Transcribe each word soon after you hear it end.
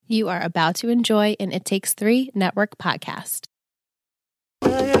You are about to enjoy an It Takes Three Network podcast. How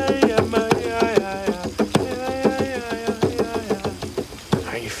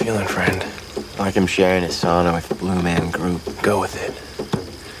are you feeling, friend? Like I'm sharing a sauna with the Blue Man Group. Go with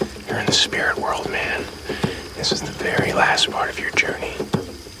it. You're in the spirit world, man. This is the very last part of your journey.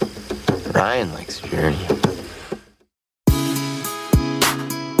 Ryan likes Journey.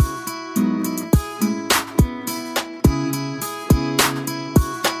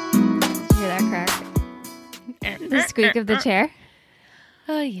 Hear that crack? The squeak of the chair.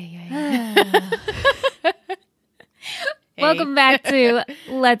 Oh, yeah. Welcome back to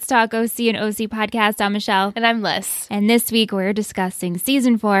Let's Talk OC and OC podcast. I'm Michelle. And I'm Liz. And this week we're discussing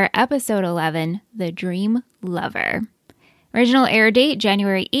Season 4, Episode 11, The Dream Lover. Original air date,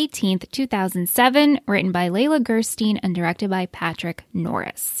 January 18th, 2007, written by Layla Gerstein and directed by Patrick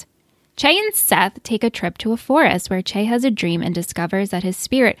Norris. Che and Seth take a trip to a forest where Che has a dream and discovers that his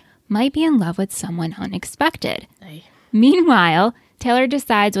spirit might be in love with someone unexpected. Aye. Meanwhile, Taylor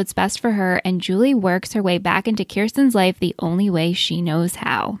decides what's best for her, and Julie works her way back into Kirsten's life the only way she knows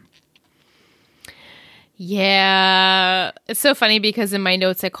how. Yeah. It's so funny because in my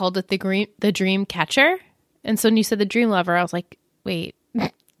notes I called it the dream catcher. And so when you said the dream lover, I was like, wait,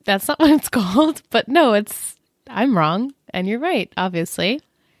 that's not what it's called. But no, I'm wrong. And you're right, obviously.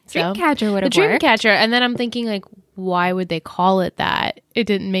 Dreamcatcher would have The dream worked. catcher. And then I'm thinking, like, why would they call it that? It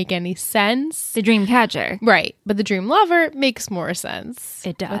didn't make any sense. The Dreamcatcher. Right. But the dream lover makes more sense.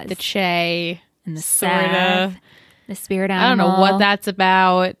 It does. With the Che. And the sort Seth, of. the spirit I don't animal. know what that's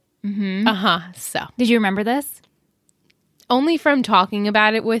about. Mm-hmm. So. Did you remember this? Only from talking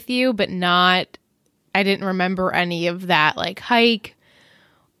about it with you, but not, I didn't remember any of that, like hike,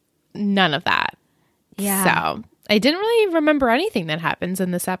 none of that. Yeah. So I didn't really remember anything that happens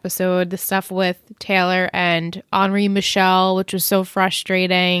in this episode. The stuff with Taylor and Henri Michel, which was so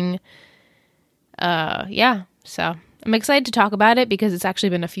frustrating. Yeah. So I'm excited to talk about it because it's actually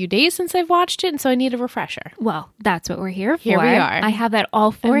been a few days since I've watched it. And so I need a refresher. Well, that's what we're here for. Here we are. I have that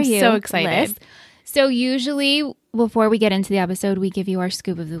all for I'm you. so excited. Liz. So usually before we get into the episode, we give you our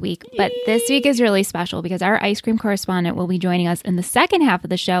scoop of the week. But this week is really special because our ice cream correspondent will be joining us in the second half of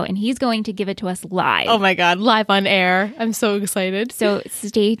the show, and he's going to give it to us live. Oh my God. Live on air. I'm so excited. So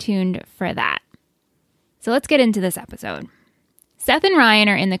stay tuned for that. So let's get into this episode. Seth and Ryan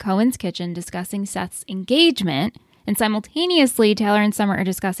are in the Cohen's kitchen discussing Seth's engagement, and simultaneously, Taylor and Summer are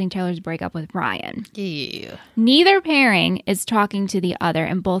discussing Taylor's breakup with Ryan. Yeah. Neither pairing is talking to the other,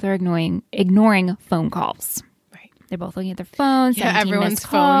 and both are ignoring phone calls. Right. They're both looking at their phones. Yeah, 17 everyone's missed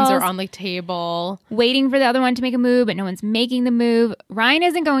phones calls, are on the table. waiting for the other one to make a move, but no one's making the move. Ryan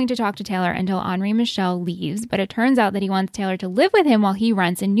isn't going to talk to Taylor until Henri Michel leaves, but it turns out that he wants Taylor to live with him while he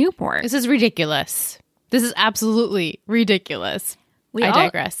rents in Newport. This is ridiculous. This is absolutely ridiculous. I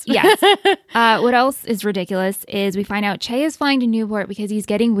digress. Yes. What else is ridiculous is we find out Che is flying to Newport because he's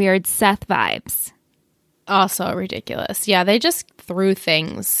getting weird Seth vibes. Also ridiculous. Yeah, they just threw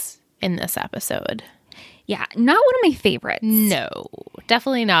things in this episode. Yeah, not one of my favorites. No,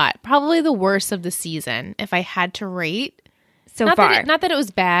 definitely not. Probably the worst of the season if I had to rate. So not far. Not that it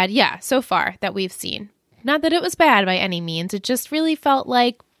was bad. Yeah, so far that we've seen. Not that it was bad by any means. It just really felt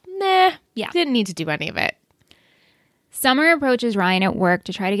like, nah, didn't need to do any of it. Summer approaches Ryan at work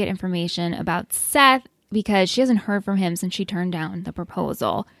to try to get information about Seth because she hasn't heard from him since she turned down the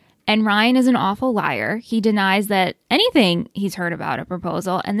proposal. And Ryan is an awful liar. He denies that anything he's heard about a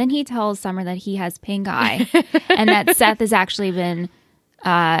proposal. And then he tells Summer that he has pink eye and that Seth has actually been,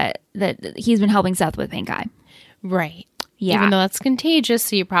 that he's been helping Seth with pink eye. Right. Yeah. Even though that's contagious,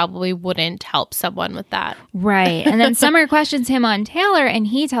 so you probably wouldn't help someone with that. Right. And then Summer questions him on Taylor, and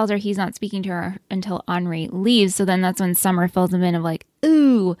he tells her he's not speaking to her until Henri leaves. So then that's when Summer fills him in of like,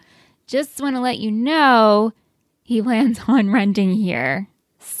 ooh, just want to let you know he plans on renting here.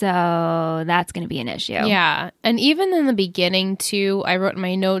 So that's going to be an issue. Yeah. And even in the beginning, too, I wrote in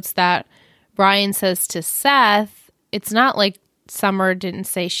my notes that Ryan says to Seth, it's not like Summer didn't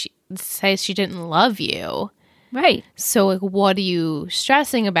say she didn't love you. Right. So, like, what are you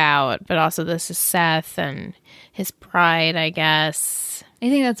stressing about? But also, this is Seth and his pride, I guess. I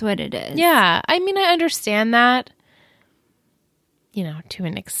think that's what it is. Yeah. I mean, I understand that, to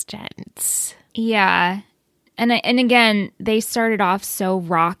an extent. Yeah. And again, they started off so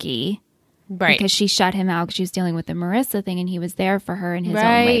rocky. Right. Because she shut him out because she was dealing with the Marissa thing, and he was there for her in his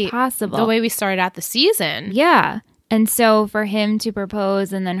own way possible. The way we started out the season. Yeah. And so for him to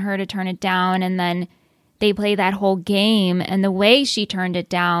propose and then her to turn it down, and then they play that whole game, and the way she turned it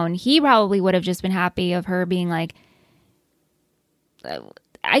down, he probably would have just been happy of her being like,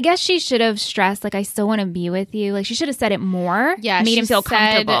 I guess she should have stressed, like, I still want to be with you. Like, she should have said it more. Yeah, made she him feel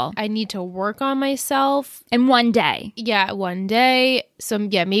said, comfortable. I need to work on myself. In one day. Yeah, one day. So,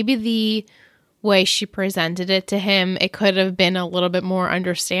 yeah, maybe the way she presented it to him, it could have been a little bit more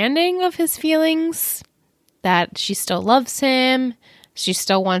understanding of his feelings, that she still loves him. She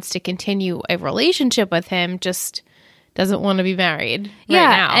still wants to continue a relationship with him, just doesn't want to be married right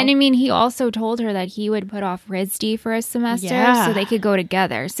now. And I mean, he also told her that he would put off RISD for a semester so they could go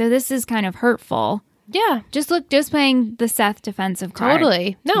together. So this is kind of hurtful. Yeah. Just playing the Seth defensive card.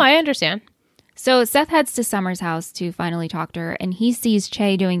 Totally. No, I understand. So Seth heads to Summer's house to finally talk to her, and he sees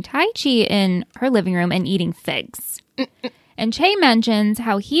Che doing Tai Chi in her living room and eating figs. And Che mentions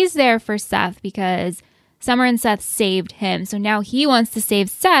how he's there for Seth because Summer and Seth saved him. So now he wants to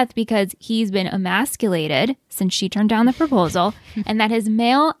save Seth because he's been emasculated since she turned down the proposal and that his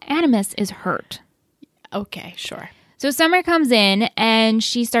male animus is hurt. Okay, sure. So Summer comes in and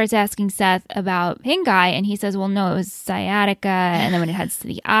she starts asking Seth about pink eye. And he says, well, no, it was sciatica. And then when it heads to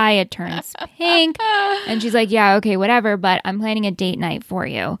the eye, it turns pink. And she's like, yeah, okay, whatever. But I'm planning a date night for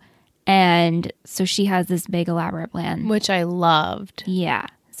you. And so she has this big elaborate plan. Which I loved. Yeah.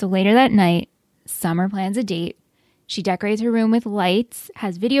 So later that night, Summer plans a date. She decorates her room with lights,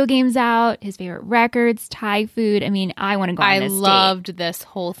 has video games out, his favorite records, Thai food. I mean, I want to go on this date. I loved this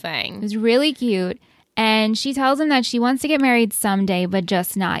whole It thing. was really cute. And she tells him that she wants to get married someday, but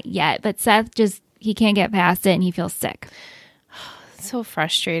just not yet. But Seth he can't get past it and he feels sick. So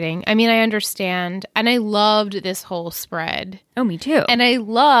frustrating. I mean, I understand. And I loved this whole spread. Oh, me too. And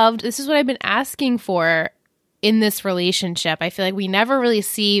this is what I've been asking for in this relationship. I feel like we never really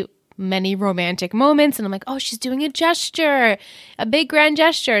see many romantic moments. And I'm like, oh, she's doing a gesture, a big grand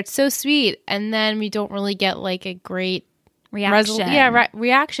gesture. It's so sweet. And then we don't really get like a great reaction.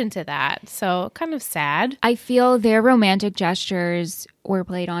 reaction to that. So kind of sad. I feel their romantic gestures were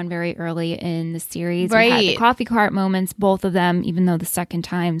played on very early in the series. We had the coffee cart moments, both of them, even though the second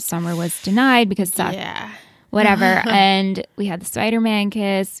time Summer was denied because Seth, whatever. And we had the Spider-Man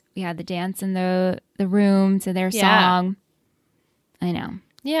kiss. We had the dance in the room to their song. I know.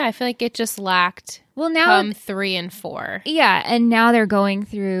 Yeah, I feel like it just lacked now 3 and 4. Yeah, and now they're going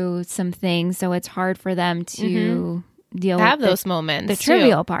through some things, so it's hard for them to deal Have with those moments, the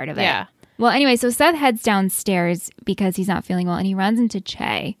trivial part of it. Yeah. Well, anyway, so Seth heads downstairs because he's not feeling well, and he runs into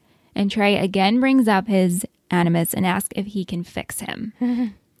Che. And Trey again brings up his animus and asks if he can fix him.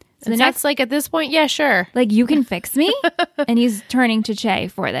 So the next, like, at this point, yeah, sure. Like, you can fix me? And he's turning to Che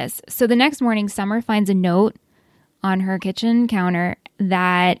for this. So the next morning, Summer finds a note on her kitchen counter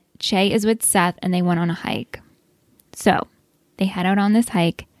that Che is with Seth and they went on a hike. So they head out on this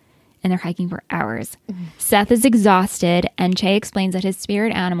hike and they're hiking for hours. Seth is exhausted and Che explains that his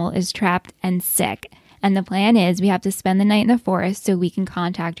spirit animal is trapped and sick. And the plan is we have to spend the night in the forest so we can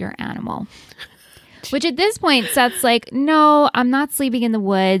contact your animal. Which at this point, Seth's like, no, I'm not sleeping in the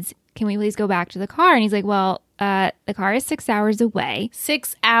woods. Can we please go back to the car? And he's like, well, the car is 6 hours away.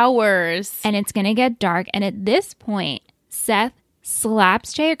 6 hours. And it's going to get dark. And at this point, Seth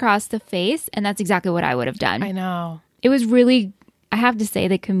slaps Che across the face. And that's exactly what I would have done. I know. It was really, I have to say,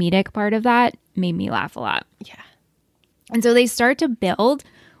 the comedic part of that made me laugh a lot. Yeah. And so they start to build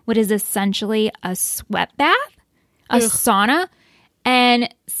what is essentially a sweat bath, a sauna.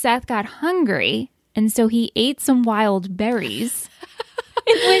 And Seth got hungry. And so he ate some wild berries.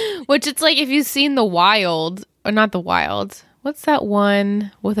 Which it's like if you've seen The Wild, or not The Wild. What's that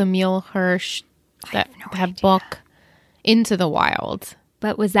one with Emil Hirsch? That book, Into the Wild.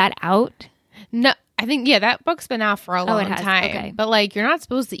 But was that out? No, I think, that book's been out for a long time. Okay. But like, you're not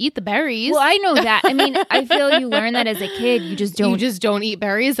supposed to eat the berries. Well, I know that. I mean, I feel you learn that as a kid. You just don't eat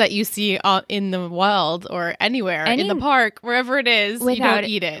berries that you see in the wild or anywhere, in the park, wherever it is. You don't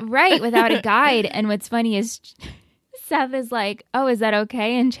eat it. Right, without a guide. And what's funny is Seth is like, oh, is that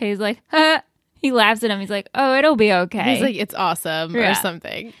okay? And Che's like, huh. He laughs at him. He's like, oh, it'll be okay. He's like, it's awesome or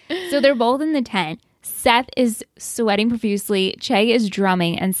something. So they're both in the tent. Seth is sweating profusely. Che is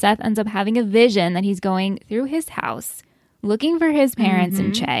drumming. And Seth ends up having a vision that he's going through his house, looking for his parents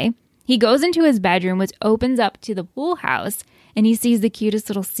and Che. He goes into his bedroom, which opens up to the pool house. And he sees the cutest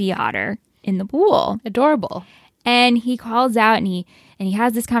little sea otter in the pool. Adorable. And he calls out and he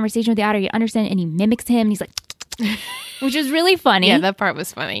has this conversation with the otter. You understand? And he mimics him. And he's like, which is really funny. Yeah, that part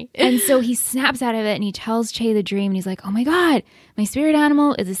was funny. And so he snaps out of it and he tells Che the dream. And he's like, oh my God, my spirit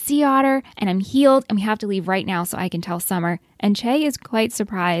animal is a sea otter and I'm healed and we have to leave right now so I can tell Summer. And Che is quite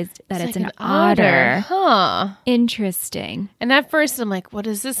surprised that it's like an otter. Huh. Interesting. And at first I'm like, what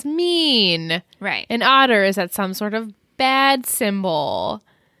does this mean? Right. An otter, is that some sort of bad symbol?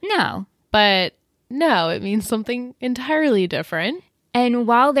 No. But no, it means something entirely different. And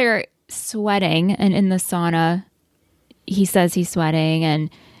while they're sweating and in the sauna, he says he's sweating and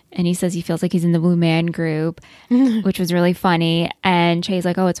he says he feels like he's in the Blue Man Group, which was really funny. And Che's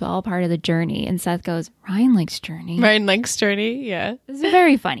like, oh, it's all part of the journey. And Seth goes, Ryan likes journey. Ryan likes journey, yeah. It's a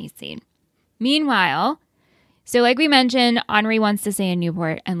very funny scene. Meanwhile, so like we mentioned, Henri wants to stay in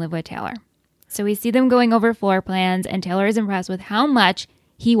Newport and live with Taylor. So we see them going over floor plans, and Taylor is impressed with how much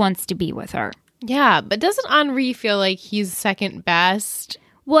he wants to be with her. Yeah, but doesn't Henri feel like he's second best?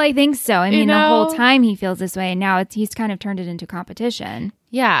 Well, I think so. I mean, know? the whole time he feels this way, and now he's kind of turned it into competition.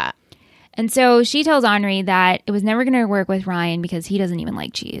 Yeah. And so she tells Henri that it was never going to work with Ryan because he doesn't even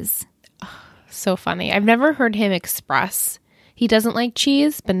like cheese. So funny. I've never heard him express he doesn't like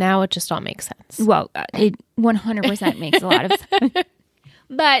cheese, but now it just all makes sense. Well, it 100% makes a lot of sense.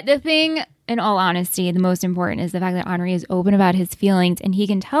 But the thing, in all honesty, the most important is the fact that Henri is open about his feelings, and he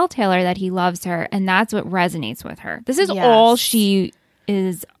can tell Taylor that he loves her, and that's what resonates with her. This is all she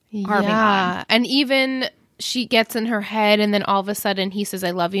is harping on. And even she gets in her head, and then all of a sudden he says,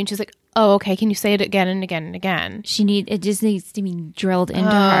 I love you. And she's like, oh, okay, can you say it again and again and again? It just needs to be drilled into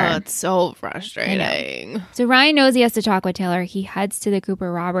her. It's so frustrating. So Ryan knows he has to talk with Taylor. He heads to the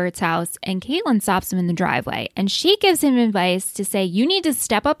Cooper Roberts house, and Caitlin stops him in the driveway. And she gives him advice to say, you need to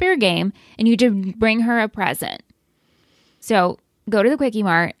step up your game, and you need to bring her a present. So go to the Quickie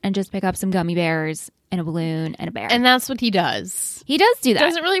Mart and just pick up some gummy bears and a balloon and a bear. And that's what he does. He does do that.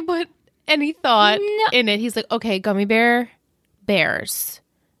 Doesn't really put any thought in it. He's like, okay, gummy bear, bears.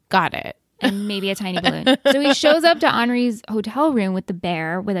 Got it. And maybe a tiny balloon. So he shows up to Henri's hotel room with the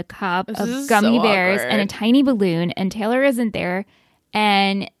bear, with a cup of gummy bears and a tiny balloon, and Taylor isn't there.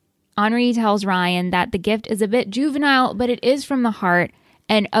 And Henri tells Ryan that the gift is a bit juvenile, but it is from the heart.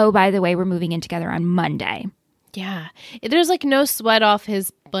 And oh, by the way, we're moving in together on Monday. Yeah. There's like no sweat off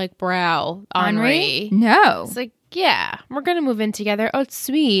his like brow, Henri. No. It's like, yeah, we're going to move in together. Oh, it's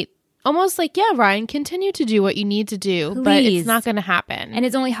sweet. Almost like, yeah, Ryan, continue to do what you need to do, but it's not going to happen. And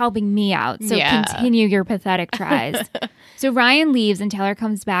it's only helping me out. So continue your pathetic tries. So Ryan leaves and Taylor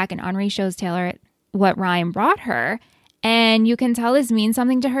comes back, and Henri shows Taylor what Ryan brought her. And you can tell this means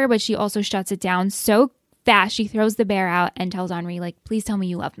something to her, but she also shuts it down so fast. She throws the bear out and tells Henri, like, please tell me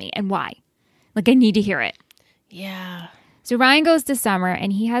you love me and why. Like, I need to hear it. Yeah. So Ryan goes to Summer,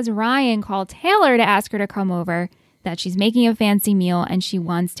 and he has Ryan call Taylor to ask her to come over, that she's making a fancy meal and she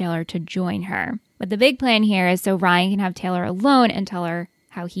wants Taylor to join her. But the big plan here is so Ryan can have Taylor alone and tell her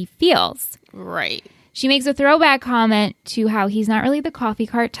how he feels. Right. She makes a throwback comment to how he's not really the coffee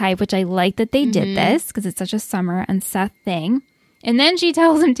cart type, which I like that they did this because it's such a Summer and Seth thing. And then she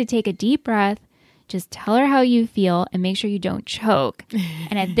tells him to take a deep breath, just tell her how you feel and make sure you don't choke.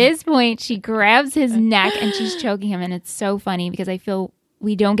 And at this point, she grabs his neck and she's choking him. And it's so funny because I feel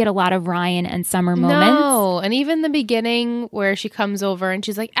we don't get a lot of Ryan and Summer moments. No, and even the beginning where she comes over and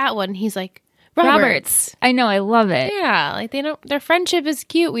she's like, Atwood, and he's like, Roberts. I know, I love it. Yeah, like their friendship is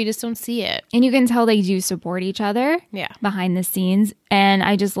cute. We just don't see it. And you can tell they do support each other behind the scenes. And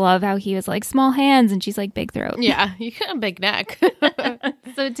I just love how he was like, small hands, and she's like, big throat. Yeah, you got a big neck.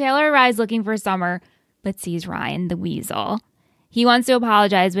 So Taylor arrives looking for Summer, but sees Ryan, the weasel. He wants to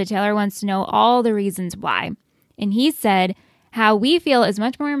apologize, but Taylor wants to know all the reasons why. And he said, how we feel is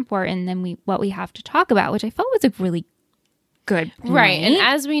much more important than what we have to talk about, which I felt was a really good point. Right. And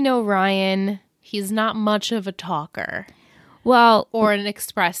as we know, Ryan, he's not much of a talker. Well, or an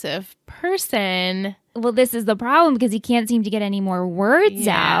expressive person. Well, this is the problem because he can't seem to get any more words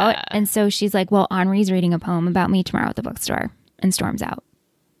out. And so she's like, well, Henri's reading a poem about me tomorrow at the bookstore, and storms out.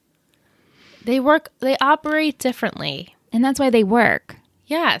 They operate differently. And that's why they work.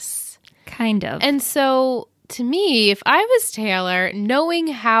 Yes. Kind of. And so to me, if I was Taylor, knowing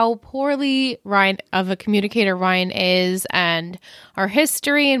how poorly Ryan of a communicator Ryan is and our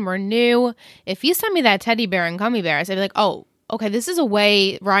history and we're new, if you sent me that teddy bear and gummy bears, I'd be like, oh, okay, this is a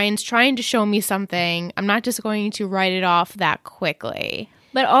way Ryan's trying to show me something. I'm not just going to write it off that quickly.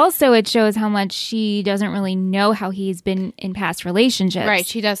 But also it shows how much she doesn't really know how he's been in past relationships. Right,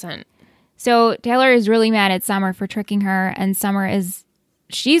 she doesn't. So Taylor is really mad at Summer for tricking her, and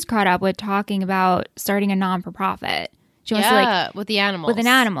she's caught up with talking about starting a non-for-profit. She wants to with the animals. With the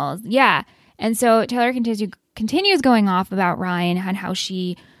animals, yeah. And so Taylor continues going off about Ryan and how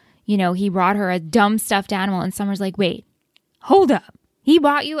she, he brought her a dumb stuffed animal, and Summer's like, wait, hold up. He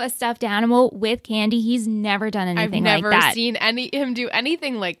bought you a stuffed animal with candy. He's never done anything like that. I've never seen him do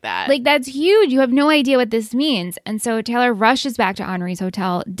anything like that. Like, that's huge. You have no idea what this means. And so Taylor rushes back to Henri's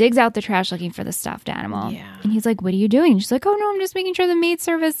hotel, digs out the trash looking for the stuffed animal. Yeah. And he's like, what are you doing? She's like, oh, no, I'm just making sure the maid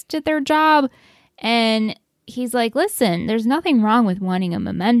service did their job. And he's like, listen, there's nothing wrong with wanting a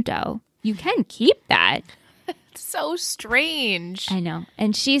memento. You can keep that. So strange. I know.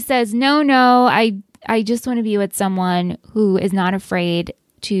 And she says, no, I just want to be with someone who is not afraid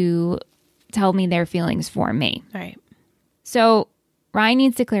to tell me their feelings for me. Right. So Ryan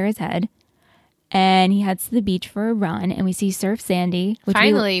needs to clear his head, and he heads to the beach for a run, and we see Surf Sandy.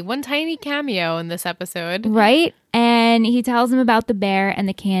 Finally, one tiny cameo in this episode. Right? And he tells him about the bear and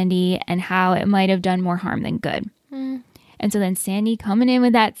the candy and how it might have done more harm than good. And so then Sandy coming in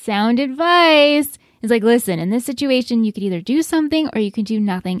with that sound advice is like, listen, in this situation, you could either do something or you can do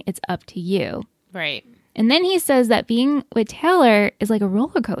nothing. It's up to you. Right. And then he says that being with Taylor is like a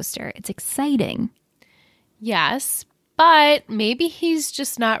roller coaster. It's exciting. Yes, but maybe he's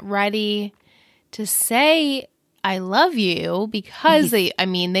just not ready to say I love you because they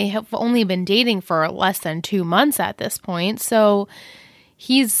have only been dating for less than 2 months at this point. So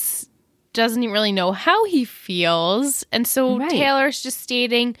he's doesn't really know how he feels. And so Taylor's just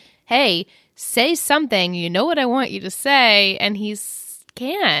stating, hey, say something. You know what I want you to say. And he's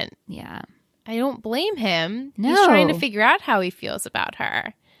can't. Yeah. I don't blame him. No. He's trying to figure out how he feels about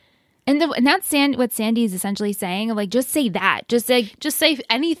her. And that's what Sandy is essentially saying. Like, just say that. Just say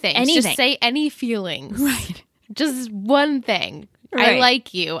anything. Anything. Just say any feelings. Right. Just one thing. Right. I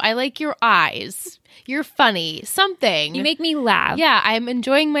like you. I like your eyes. You're funny. Something. You make me laugh. Yeah, I'm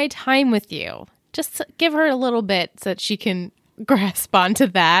enjoying my time with you. Just give her a little bit so that she can grasp onto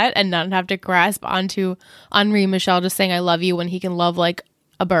that and not have to grasp onto Henri Michel just saying I love you when he can love like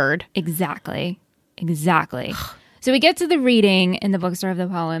a bird. Exactly. So we get to the reading in the bookstore of the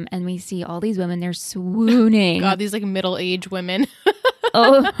poem, and we see all these women. They're swooning. God, these like middle-aged women.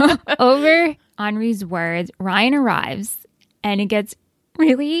 Over Henri's words, Ryan arrives, and it gets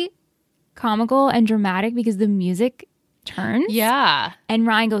really comical and dramatic because the music turns. Yeah. And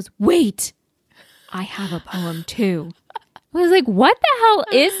Ryan goes, wait, I have a poem too. I was like, what the hell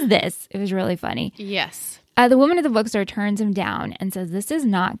is this? It was really funny. Yes. The woman at the bookstore turns him down and says, this is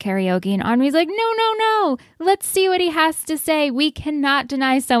not karaoke. And Henri's like, no. Let's see what he has to say. We cannot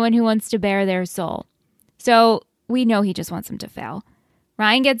deny someone who wants to bare their soul. So we know he just wants him to fail.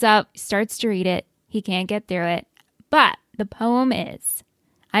 Ryan gets up, starts to read it. He can't get through it. But the poem is,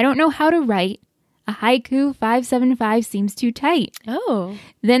 I don't know how to write. A haiku 575 seems too tight. Oh.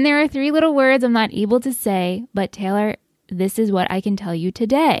 Then there are 3 little words I'm not able to say. But Taylor, this is what I can tell you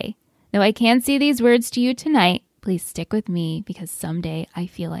today. Though I can't say these words to you tonight, please stick with me because someday I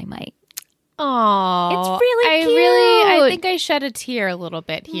feel I might. Oh, It's really cute. I think I shed a tear a little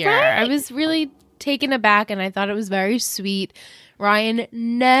bit here. Right? I was really taken aback and I thought it was very sweet. Ryan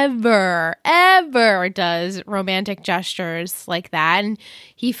never, ever does romantic gestures like that. And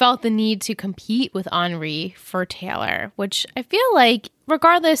he felt the need to compete with Henri for Taylor, which I feel like,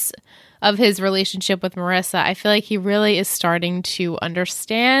 regardless of his relationship with Marissa, I feel like he really is starting to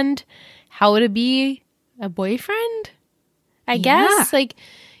understand how to be a boyfriend, I guess. Like,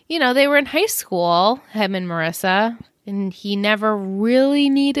 you know, they were in high school, him and Marissa, and he never really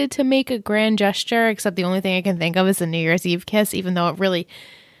needed to make a grand gesture, except the only thing I can think of is the New Year's Eve kiss, even though it really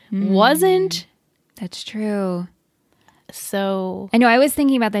wasn't. That's true. So I know, I was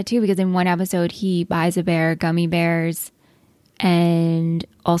thinking about that too, because in one episode he buys a bear gummy bears and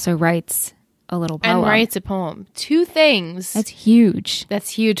also writes a little poem. And writes a poem. 2 things. That's huge.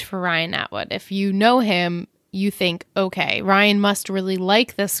 That's huge for Ryan Atwood. If you know him, you think, okay, Ryan must really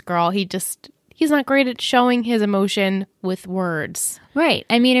like this girl. He's not great at showing his emotion with words. Right.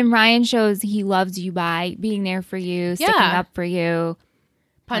 I mean, and Ryan shows he loves you by being there for you, sticking up for you,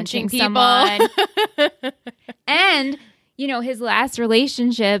 Punching people. someone. And, you know, his last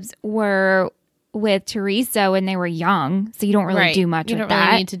relationships were with Teresa when they were young, so you don't really do much you with don't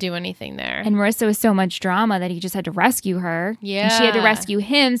really that. need to do anything there. And Marissa was so much drama that he just had to rescue her. Yeah. And she had to rescue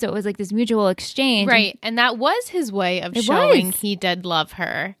him, so it was like this mutual exchange. Right. And that was his way of It showing was. he did love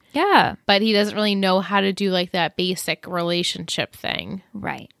her. Yeah. But he doesn't really know how to do like that basic relationship thing.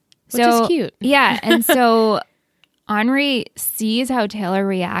 Right. Which is cute. Yeah. And so Henri sees how Taylor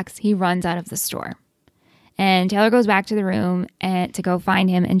reacts. He runs out of the store. And Taylor goes back to the room and to go find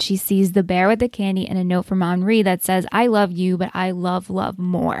him. And she sees the bear with the candy and a note from Henri that says, I love you, but I love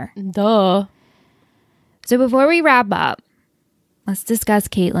more. Duh. So before we wrap up, let's discuss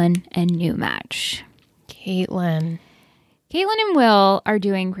Caitlin and New Match. Caitlin and Will are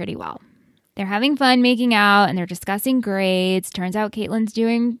doing pretty well. They're having fun making out and they're discussing grades. Turns out Caitlin's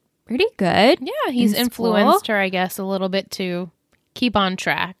doing pretty good. Yeah, he's in influenced school. her, I guess, a little bit to keep on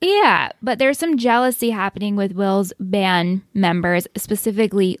track. Yeah, but there's some jealousy happening with Will's band members,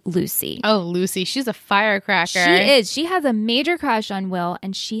 specifically Lucy. Oh, Lucy, she's a firecracker. She is. She has a major crush on Will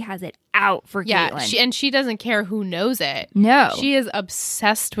and she has it out. out for Yeah, Caitlin. she doesn't care who knows it. No. She is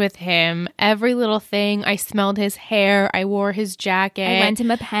obsessed with him. Every little thing. I smelled his hair. I wore his jacket. I lent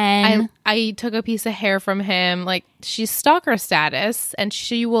him a pen. I took a piece of hair from him. Like, she's stalker status, and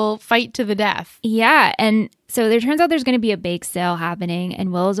she will fight to the death. Yeah, and so there turns out there's going to be a bake sale happening,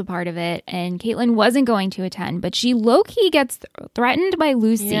 and Will is a part of it, and Caitlin wasn't going to attend, but she low-key gets threatened by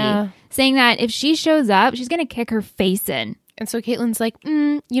Lucy, saying that if she shows up, she's going to kick her face in. And so Caitlin's like,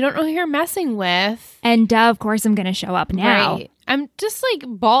 you don't know who you're messing with. And duh, of course I'm going to show up now. Right. I'm just like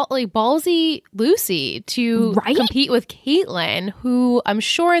ballsy Lucy to compete with Caitlin, who I'm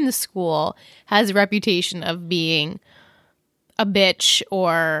sure in the school has a reputation of being a bitch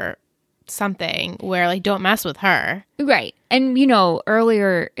or something, where like, don't mess with her. Right. And you know,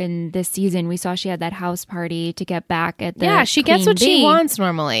 earlier in this season we saw she had that house party to get back at the she gets what she wants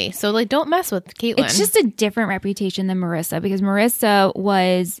normally. So like, don't mess with Caitlin. It's just a different reputation than Marissa, because Marissa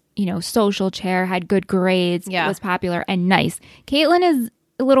was, you know, social chair, had good grades, was popular and nice. Caitlin is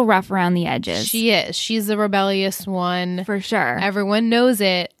a little rough around the edges. She is. She's the rebellious one. For sure. Everyone knows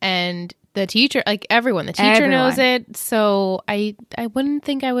it. And the teacher, like everyone, the teacher knows it. So I wouldn't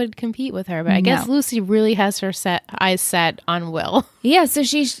think I would compete with her. But I guess Lucy really has her eyes set on Will. Yeah, so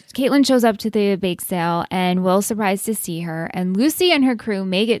Caitlin shows up to the bake sale, and Will's surprised to see her. And Lucy and her crew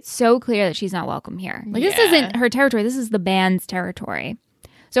make it so clear that she's not welcome here. Like, this isn't her territory. This is the band's territory.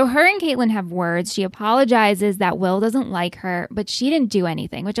 So her and Caitlin have words. She apologizes that Will doesn't like her, but she didn't do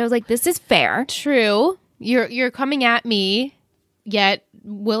anything, which I was like, this is fair. True. You're coming at me, yet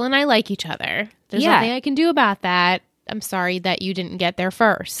Will and I like each other. There's nothing I can do about that. I'm sorry that you didn't get there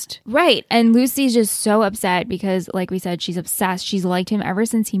first. Right. And Lucy's just so upset because, like we said, she's obsessed. She's liked him ever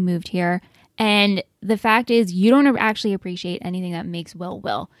since he moved here. And the fact is, you don't actually appreciate anything that makes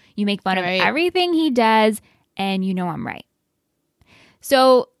Will. You make fun of everything he does, and you know I'm right.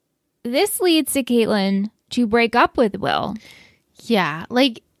 So this leads to Caitlin to break up with Will. Yeah.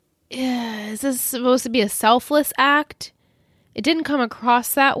 Like, is this supposed to be a selfless act? It didn't come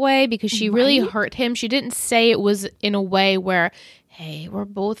across that way because she really hurt him. She didn't say it was in a way where, hey, we're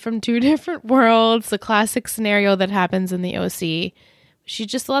both from two different worlds, the classic scenario that happens in the OC. She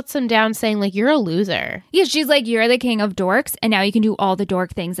just lets him down saying, like, you're a loser. Yeah, she's like, you're the king of dorks, and now you can do all the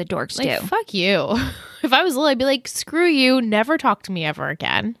dork things that dorks do. Fuck you. If I was little, I'd be like, screw you, never talk to me ever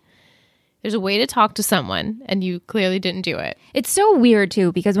again. There's a way to talk to someone, and you clearly didn't do it. It's so weird,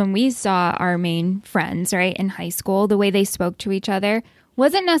 too, because when we saw our main friends, right, in high school, the way they spoke to each other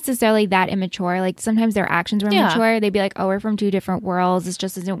wasn't necessarily that immature. Like, sometimes their actions were immature. They'd be like, oh, we're from two different worlds. This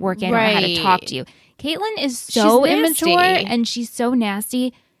just isn't working. I don't know how to talk to you. Caitlin is so immature, and she's so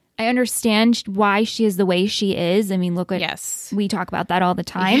nasty. I understand why she is the way she is. I mean, look at we talk about that all the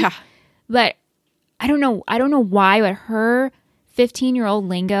time. Yeah. But I don't know why, but her 15-year-old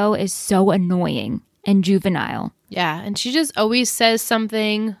lingo is so annoying and juvenile. Yeah, and she just always says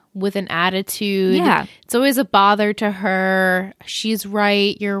something with an attitude. Yeah. It's always a bother to her. She's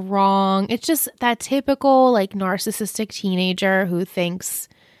right, you're wrong. It's just that typical, like, narcissistic teenager who thinks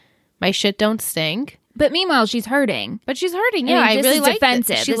my shit don't stink. But meanwhile, she's hurting. But she's hurting, yeah. I really like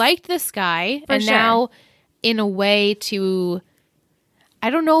defensive. She liked this guy. And now, in a way I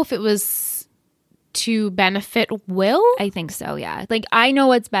don't know if it was to benefit Will? I think so, yeah. Like, I know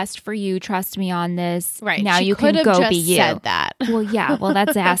what's best for you. Trust me on this. Right. Now she you can go be you. Said that. Well, yeah. Well,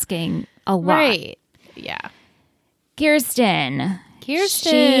 that's asking a lot. Right. Yeah. Kirsten.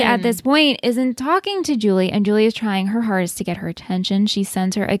 She, at this point, isn't talking to Julie, and Julie is trying her hardest to get her attention. She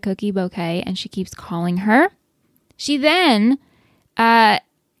sends her a cookie bouquet, and she keeps calling her. She then,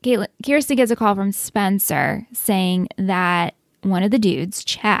 Kirsten gets a call from Spencer saying that one of the dudes,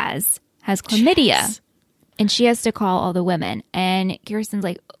 Chaz, has chlamydia, and she has to call all the women. And Kirsten's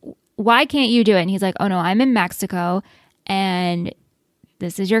like, why can't you do it? And he's like, oh no, I'm in Mexico, and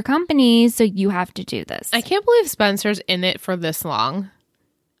this is your company, so you have to do this. I can't believe Spencer's in it for this long.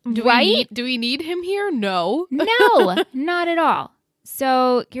 Do we need him here? No. No, not at all.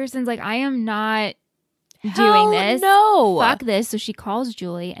 So Kirsten's like, I am not doing this. No. Fuck this. So she calls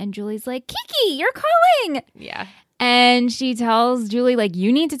Julie, and Julie's like, Kiki, you're calling. Yeah. And she tells Julie, like,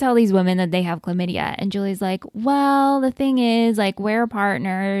 you need to tell these women that they have chlamydia. And Julie's like, well, the thing is, like, we're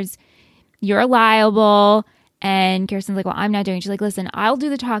partners. You're liable. And Kirsten's like, well, I'm not doing it. She's like, listen, I'll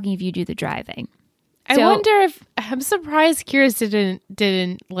do the talking if you do the driving. I wonder if, I'm surprised Kirsten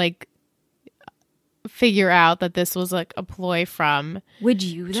didn't like figure out that this was like a ploy from. Would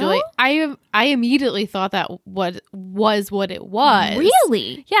you though? Julie. I immediately thought that what it was.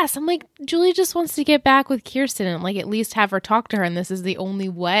 Really? Yes. I'm like, Julie just wants to get back with Kirsten and like at least have her talk to her, and this is the only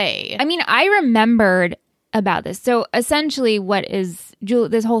way. I mean, I remembered about this. So essentially what is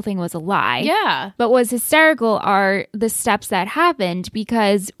this whole thing was a lie. Yeah. But what's hysterical are the steps that happened,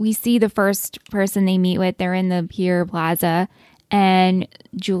 because we see the first person they meet with, they're in the Pier Plaza, and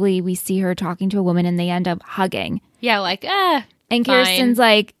Julie, we see her talking to a woman and they end up hugging. Yeah, like, And Kirsten's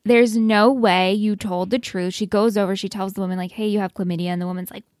like, there's no way you told the truth. She goes over, she tells the woman, like, hey, you have chlamydia. And the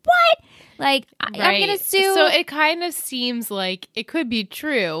woman's like, what? Like, I'm going to sue. So it kind of seems like it could be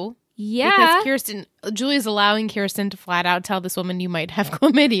true. Yeah. Because Julie's allowing Kirsten to flat out tell this woman you might have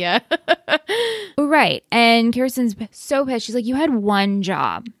chlamydia. Right. And Kirsten's so pissed. She's like, you had one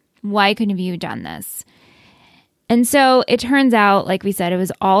job. Why couldn't you have done this? And so it turns out, like we said, it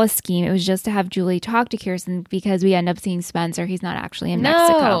was all a scheme. It was just to have Julie talk to Kirsten, because we end up seeing Spencer. He's not actually in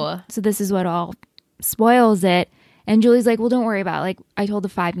Mexico. So this is what all spoils it. And Julie's like, well, don't worry about it. Like, I told the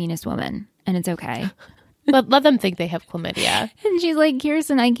 5 meanest women, and it's okay. But let them think they have chlamydia. And she's like,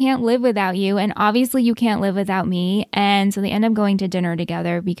 Kirsten, I can't live without you. And obviously you can't live without me. And so they end up going to dinner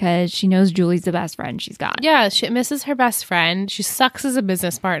together because she knows Julie's the best friend she's got. Yeah, she misses her best friend. She sucks as a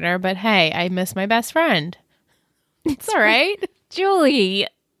business partner, but hey, I miss my best friend. It's all right. Julie.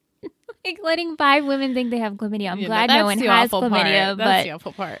 Like, letting 5 women think they have chlamydia. I'm glad no one has chlamydia. That's the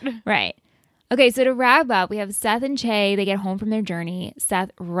awful part. Right. Okay, so to wrap up, we have Seth and Che. They get home from their journey.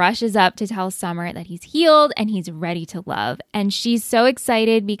 Seth rushes up to tell Summer that he's healed and he's ready to love. And she's so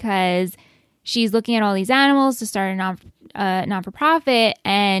excited because she's looking at all these animals to start a non-for-profit.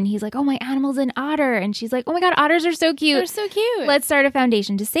 And he's like, oh, my animal's an otter. And she's like, oh, my God, otters are so cute. They're so cute. Let's start a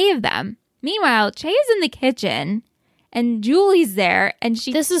foundation to save them. Meanwhile, Che is in the kitchen and Julie's there. And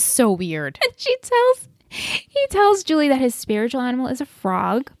This is so weird. And he tells Julie that his spiritual animal is a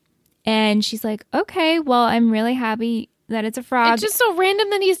frog. And she's like, okay, well, I'm really happy that it's a frog. It's just so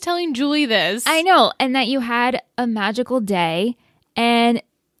random that he's telling Julie this. I know. And that you had a magical day. And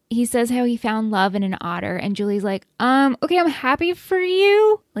he says how he found love in an otter. And Julie's like, okay, I'm happy for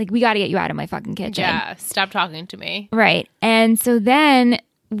you. Like, we got to get you out of my fucking kitchen. Yeah, stop talking to me. Right. And so then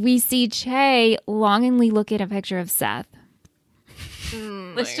we see Che longingly look at a picture of Seth.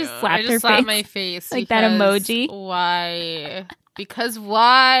 Let's just slap her slap face. my face. Like that emoji. Why? Because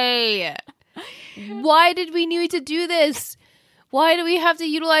why? Why did we need to do this? Why do we have to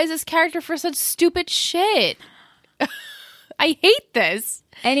utilize this character for such stupid shit? I hate this.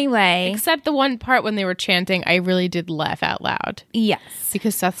 Anyway. Except the one part when they were chanting, I really did laugh out loud. Yes.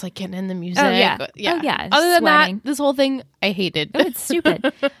 Because Seth's like getting in the music. Oh, yeah. Oh, yeah. Other than Sweating. that, this whole thing, I hated. Oh, it's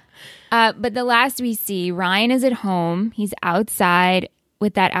stupid. But the last we see, Ryan is at home. He's outside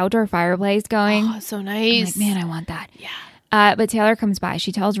with that outdoor fireplace going. Oh, so nice. I'm like, man, I want that. Yeah. But Taylor comes by.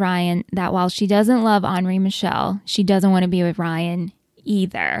 She tells Ryan that while she doesn't love Henri Michel, she doesn't want to be with Ryan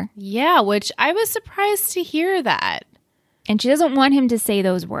either. Yeah, which I was surprised to hear that. And she doesn't want him to say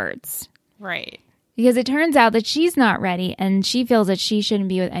those words. Right. Because it turns out that she's not ready, and she feels that she shouldn't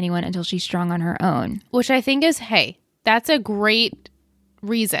be with anyone until she's strong on her own. Which I think is, hey, that's a great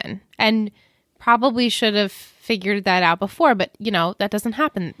reason. And probably should have figured that out before, but, you know, that doesn't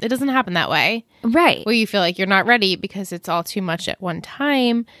happen. It doesn't happen that way. Right. Where you feel like you're not ready because it's all too much at one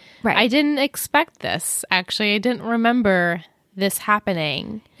time. Right. I didn't expect this, actually. I didn't remember this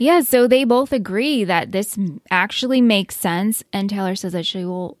happening. Yeah, so they both agree that this actually makes sense, and Taylor says that she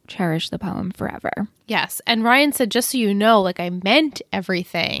will cherish the poem forever. Yes, and Ryan said, just so you know, like, I meant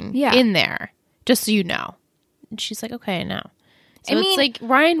everything in there, just so you know. And she's like, okay, I know. So it's like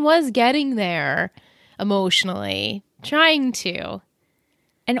Ryan was getting there emotionally, trying to.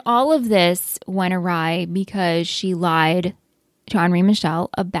 And all of this went awry because she lied to Henri Michel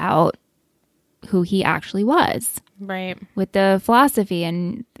about who he actually was. Right. With the philosophy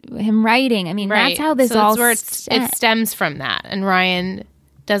and him writing. I mean, that's how this all it stems from that. And Ryan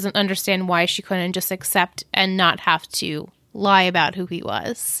doesn't understand why she couldn't just accept and not have to lie about who he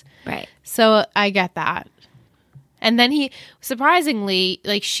was. Right. So I get that. And then he, surprisingly,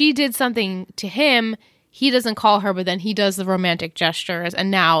 like, she did something to him. He doesn't call her, but then he does the romantic gestures.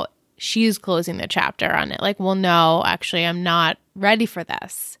 And now she's closing the chapter on it. Like, well, no, actually, I'm not ready for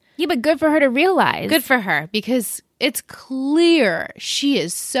this. Yeah, but good for her to realize. Good for her, because it's clear she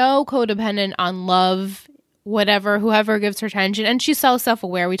is so codependent on love, whoever gives her attention. And she's so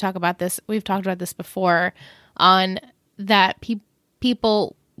self-aware. We've talked about this before, on that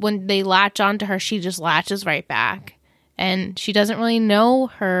people, when they latch onto her, she just latches right back. And she doesn't really know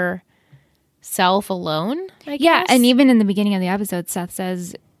herself alone, I guess. Yeah, and even in the beginning of the episode, Seth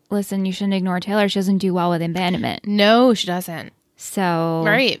says, listen, you shouldn't ignore Taylor. She doesn't do well with abandonment. No, she doesn't. So.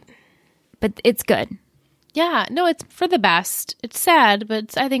 Right. But it's good. Yeah. No, it's for the best. It's sad,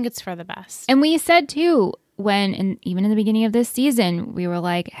 but I think it's for the best. And we said, too, even in the beginning of this season, we were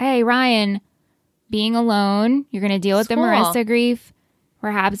like, hey, Ryan, being alone, you're going to deal with the Marissa grief.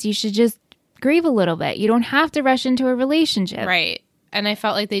 perhaps you should just grieve a little bit. You don't have to rush into a relationship. Right. And I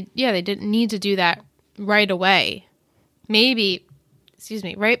felt like they didn't need to do that right away. Maybe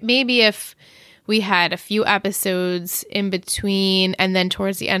if we had a few episodes in between and then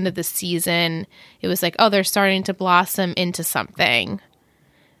towards the end of the season, it was like, oh, they're starting to blossom into something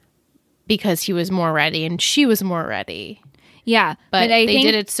because he was more ready and she was more ready. Yeah. But they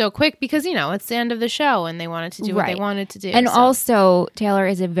did it so quick because, it's the end of the show and they wanted to do what they wanted to do. And also, Taylor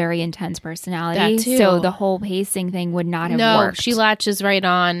is a very intense personality. That too. So the whole pacing thing would not have worked. No, she latches right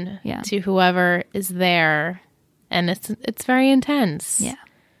on to whoever is there. And it's very intense. Yeah.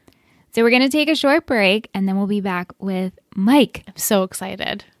 So we're going to take a short break and then we'll be back with Mike. I'm so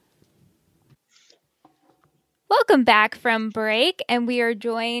excited. Welcome back from break. And we are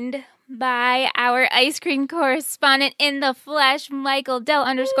joined by our ice cream correspondent in the flesh, Michael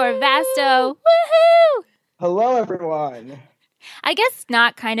Del_Vasto. Woohoo! Hello, everyone. I guess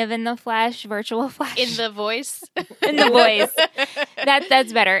not kind of in the flesh, virtual flesh. In the voice. In the voice.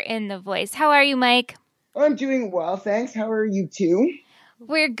 That's better, in the voice. How are you, Mike? I'm doing well, thanks. How are you two?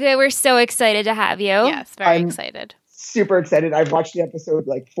 We're good. We're so excited to have you. Yes, very I'm excited. Super excited. I've watched the episode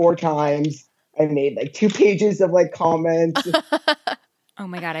 4 times. I made 2 pages of comments. Oh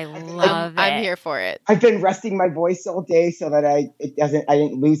my God, I love it. I'm here for it. I've been resting my voice all day so that I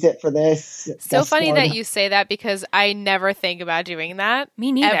didn't lose it for this. So funny that you say that because I never think about doing that.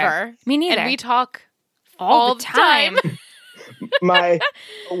 Me neither. Ever. Me neither. And we talk all the time.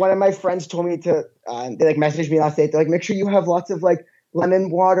 One of my friends told me to they messaged me last night. They're make sure you have lots of lemon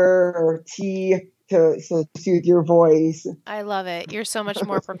water or tea to soothe your voice. I love it. You're so much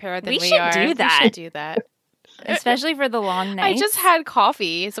more prepared than we should are. do that. We should do that. Especially for the long nights. I just had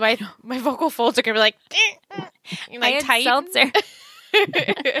coffee, so my vocal folds are gonna be tight. Seltzer.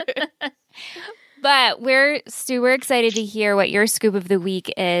 But we're super excited to hear what your scoop of the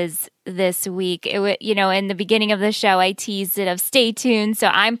week is this week. In the beginning of the show, I teased it of stay tuned, so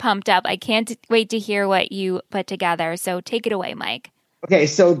I'm pumped up. I can't wait to hear what you put together. So take it away, Mike. Okay,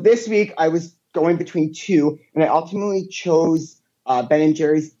 so this week I was going between 2, and I ultimately chose Ben &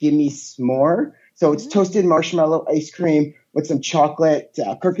 Jerry's Gimme S'more. So it's toasted marshmallow ice cream with some chocolate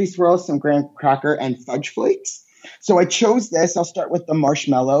cookie swirls, some graham cracker, and fudge flakes. So I chose this. I'll start with the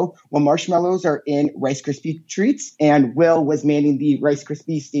marshmallow. Well, marshmallows are in Rice Krispie treats, and Will was manning the Rice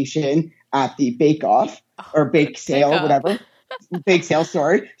Krispie station at the Bake Off or Bake Sale, whatever. Bake Sale,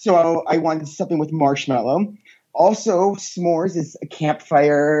 sorry. So I wanted something with marshmallow. Also, s'mores is a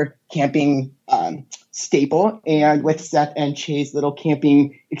campfire camping staple, and with Seth and Che's little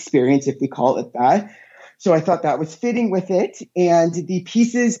camping experience, if we call it that. So I thought that was fitting with it. And the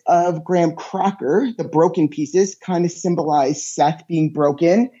pieces of graham cracker, the broken pieces, kind of symbolize Seth being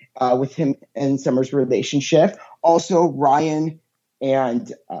broken with him and Summer's relationship. Also, Ryan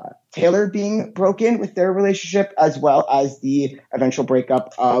and Taylor being broken with their relationship, as well as the eventual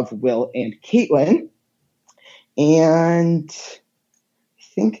breakup of Will and Caitlin. And I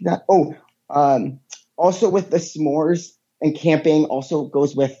think that, also with the s'mores and camping also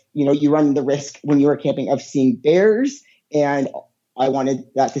goes with, you run the risk when you are camping of seeing bears. And I wanted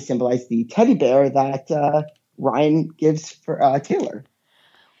that to symbolize the teddy bear that Ryan gives for Taylor.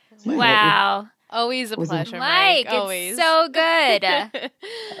 Wow. Always a pleasure, Mike. Always. It's so good.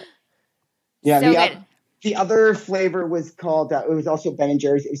 Yeah, so good. The other flavor was called, it was also Ben &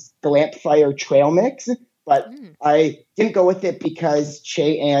 Jerry's. It was Glampfire Trail Mix. But I didn't go with it because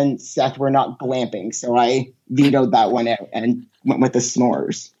Che and Seth were not glamping. So I vetoed that one out and went with the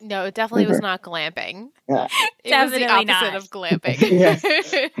s'mores. No, it definitely was not glamping. Yeah. It was the opposite of glamping. Yes.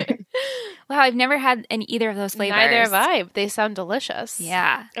 Wow, I've never had either of those flavors. Neither have I. They sound delicious.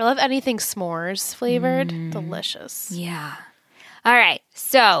 Yeah. I love anything s'mores flavored. Delicious. Yeah. All right.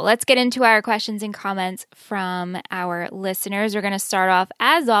 So let's get into our questions and comments from our listeners. We're going to start off,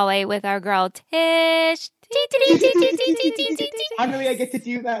 as always, with our girl, Tish. Finally, I get to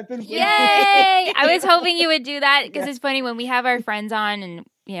do that. Yay! I was hoping you would do that because it's funny when we have our friends on and,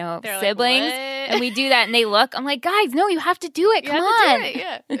 They're siblings, like, and we do that and they look. I'm like, guys, no, you have to do it. Come on.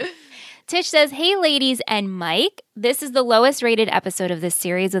 Yeah. Tish says, hey, ladies and Mike. This is the lowest rated episode of this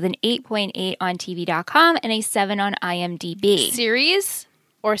series with an 8.8 on TV.com and a 7 on IMDb. Series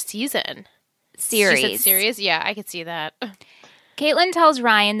or season? Series. She said series? Yeah, I could see that. Caitlin tells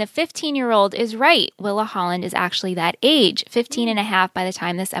Ryan the 15-year-old is right. Willa Holland is actually that age, 15 and a half by the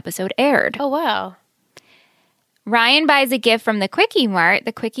time this episode aired. Oh, wow. Ryan buys a gift from the Quickie Mart.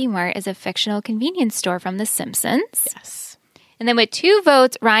 The Quickie Mart is a fictional convenience store from The Simpsons. Yes. And then with 2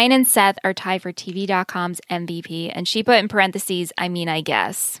 votes, Ryan and Seth are tied for TV.com's MVP. And she put in parentheses, I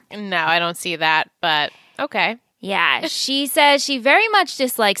guess. No, I don't see that, but okay. Yeah, she says she very much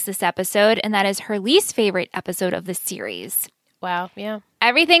dislikes this episode, and that is her least favorite episode of the series. Wow, yeah.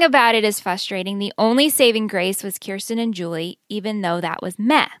 Everything about it is frustrating. The only saving grace was Kirsten and Julie, even though that was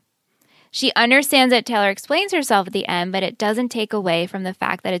meh. She understands that Taylor explains herself at the end, but it doesn't take away from the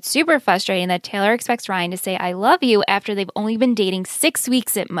fact that it's super frustrating that Taylor expects Ryan to say, I love you, after they've only been dating 6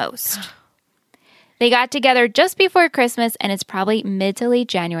 weeks at most. They got together just before Christmas, and it's probably mid to late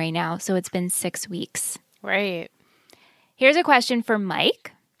January now, so it's been 6 weeks. Right. Here's a question for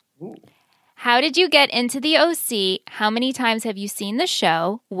Mike. Ooh. How did you get into the OC? How many times have you seen the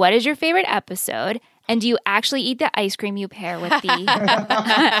show? What is your favorite episode? And do you actually eat the ice cream you pair with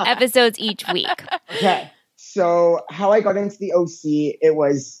the episodes each week? Okay. So how I got into the OC, it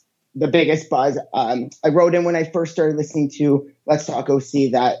was the biggest buzz. I wrote in when I first started listening to Let's Talk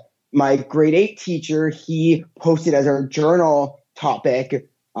OC that my grade 8 teacher, he posted as our journal topic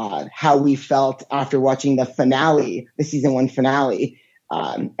how we felt after watching the finale, the season 1 finale.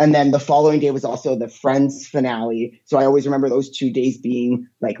 And then the following day was also the Friends finale. So I always remember those 2 days being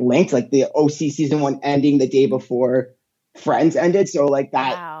like linked, like the OC season 1 ending the day before Friends ended. So like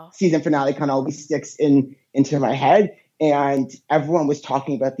that season finale kind of always sticks into my head. And everyone was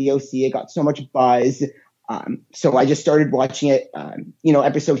talking about the OC. It got so much buzz. So I just started watching it,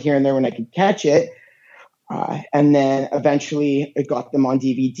 episode here and there when I could catch it. And then eventually it got them on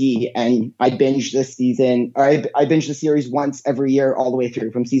DVD, and I binged this season. I binged the series once every year, all the way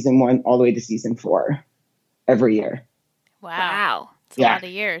through from season 1 all the way to season 4 every year. Wow. It's a lot of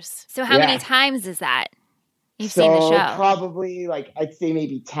years. So how many times is that you've seen the show? Probably I'd say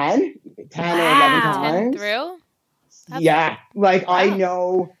maybe 10 or 11 times. 10 through? I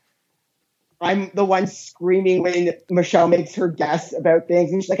know I'm the one screaming when Michelle makes her guess about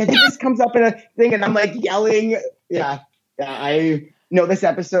things. And she's like, I think this comes up in a thing. And I'm like yelling. Yeah. I know this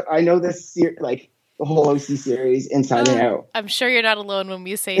episode. I know this, the whole OC series inside and out. I'm sure you're not alone when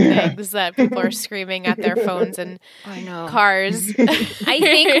we say things that people are screaming at their phones and cars. I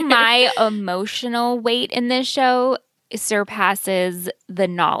think my emotional weight in this show surpasses the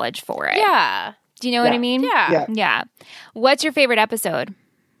knowledge for it. Yeah. Do you know what I mean? Yeah. What's your favorite episode?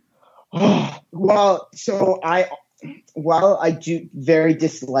 Well, so I do very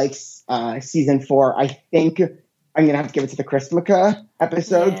dislike season 4. I think I'm going to have to give it to the Christmaka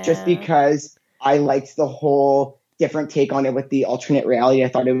episode just because I liked the whole different take on it with the alternate reality. I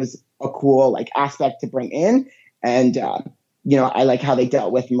thought it was a cool aspect to bring in. And, I like how they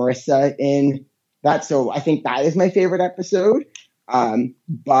dealt with Marissa in that. So I think that is my favorite episode.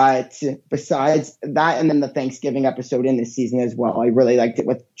 But besides that, and then the Thanksgiving episode in this season as well, I really liked it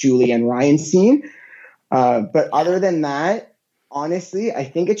with Julie and Ryan's scene. But other than that, honestly, I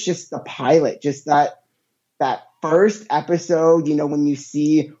think it's just the pilot, just that first episode, when you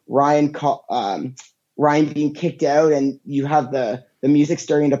see Ryan being kicked out and you have the music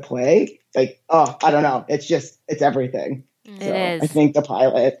starting to play, it's I don't know. It's everything. It is. I think the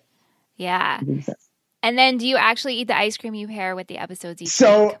pilot. Yeah. And then do you actually eat the ice cream you pair with the episodes each week?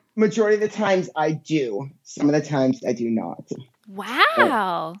 So majority of the times I do. Some of the times I do not.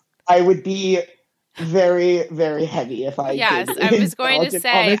 Wow. I would be very, very heavy if I did. I was going to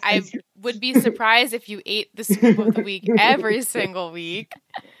say, I would be surprised if you ate the scoop of the week every single week.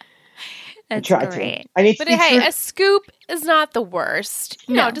 That's great. A scoop is not the worst.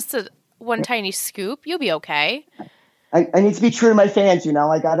 No, just one tiny scoop. You'll be okay. I need to be true to my fans,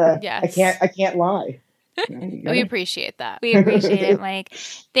 I gotta, yes. I can't lie. We appreciate that. We appreciate it, Mike.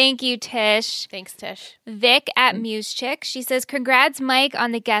 Thank you, Tish. Thanks, Tish. Vic at Muse Chick. She says, congrats, Mike,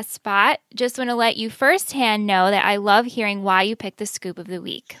 on the guest spot. Just want to let you firsthand know that I love hearing why you picked the scoop of the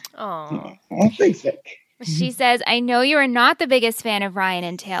week. Oh, thanks, Vic. She says, I know you are not the biggest fan of Ryan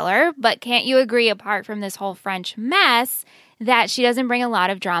and Taylor, but can't you agree, apart from this whole French mess, that she doesn't bring a lot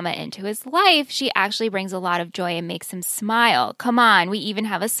of drama into his life? She actually brings a lot of joy and makes him smile. Come on, we even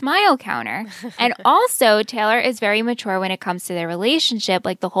have a smile counter. And also, Taylor is very mature when it comes to their relationship,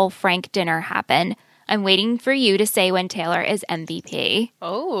 like the whole Frank dinner happened. I'm waiting for you to say when Taylor is MVP.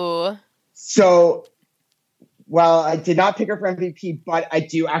 Oh. So, well, I did not pick her for MVP, but I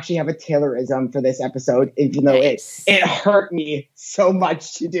do actually have a Taylorism for this episode, even though it hurt me so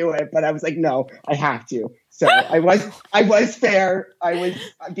much to do it. But I was like, no, I have to. So I was fair. I was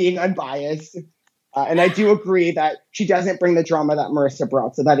being unbiased. And I do agree that she doesn't bring the drama that Marissa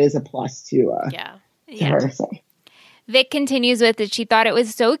brought. So that is a plus to her. So. Vic continues with that she thought it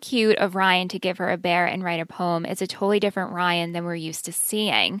was so cute of Ryan to give her a bear and write a poem. It's a totally different Ryan than we're used to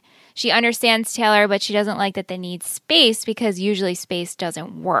seeing. She understands Taylor, but she doesn't like that they need space because usually space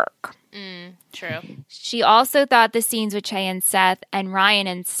doesn't work. True. She also thought the scenes with Che and Seth and Ryan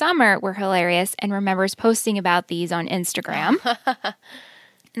and Summer were hilarious and remembers posting about these on Instagram.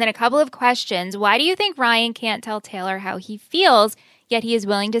 And then a couple of questions. Why do you think Ryan can't tell Taylor how he feels, yet he is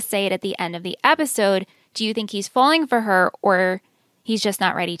willing to say it at the end of the episode? Do you think he's falling for her, or he's just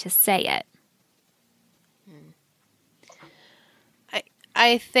not ready to say it?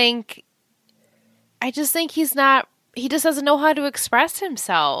 I just think he just doesn't know how to express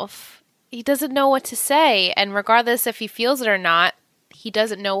himself. He doesn't know what to say. And regardless if he feels it or not, he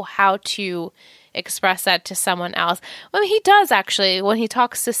doesn't know how to express that to someone else. Well, he does actually. When he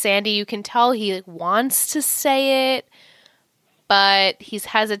talks to Sandy, you can tell he wants to say it, but he's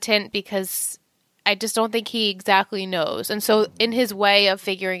hesitant because I just don't think he exactly knows. And so in his way of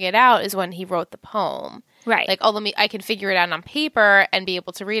figuring it out is when he wrote the poem. Right. Like, I can figure it out on paper and be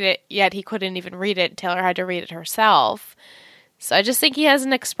able to read it, yet he couldn't even read it. Taylor had to read it herself. So I just think he has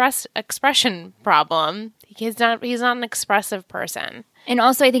an expression problem. He's not an expressive person. And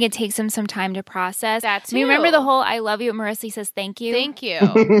also, I think it takes him some time to process. That too. I mean, remember the whole "I love you" Marissa says thank you? Thank you.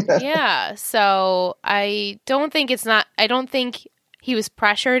 Yeah. So I don't think he was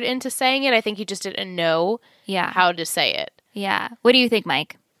pressured into saying it. I think he just didn't know how to say it. Yeah. What do you think,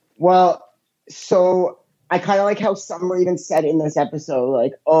 Mike? Well, so I kind of like how Summer even said in this episode,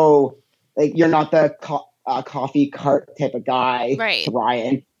 like, oh, like you're not the coffee cart type of guy, right? To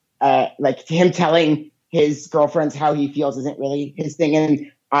Ryan, like him telling his girlfriends how he feels isn't really his thing,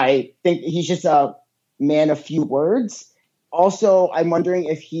 and I think he's just a man of few words. Also, I'm wondering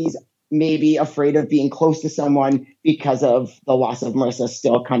if he's maybe afraid of being close to someone because of the loss of Marissa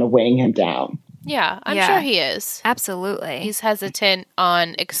still kind of weighing him down. Yeah, I'm sure he is. Absolutely. He's hesitant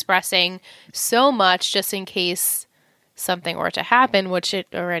on expressing so much just in case something were to happen, which it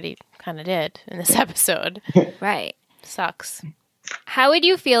already kind of did in this episode. Right. Sucks. How would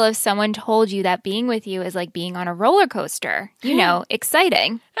you feel if someone told you that being with you is like being on a roller coaster? You know,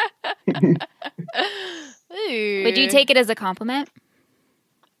 exciting. Would you take it as a compliment?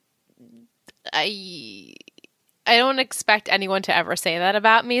 I don't expect anyone to ever say that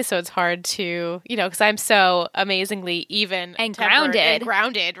about me, so it's hard to, because I'm so amazingly even and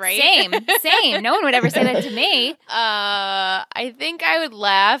grounded, right? Same. No one would ever say that to me. I think I would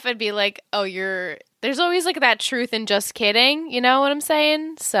laugh and be like, "Oh, there's always like that truth in just kidding." You know what I'm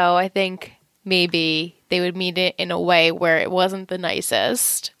saying? So I think maybe they would mean it in a way where it wasn't the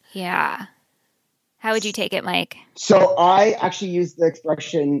nicest. Yeah. How would you take it, Mike? So I actually use the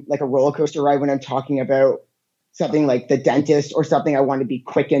expression like a roller coaster ride when I'm talking about something like the dentist or something I want to be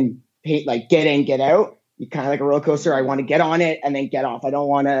quick and like get in, get out. You kind of like a roller coaster. I want to get on it and then get off. I don't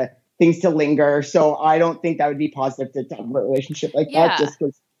want things to linger. So I don't think that would be positive to talk about a relationship like that, just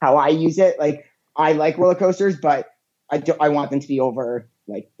because how I use it. Like I like roller coasters, but I want them to be over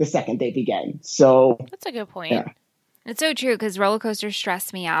like the second they begin. So that's a good point. Yeah. It's so true because roller coasters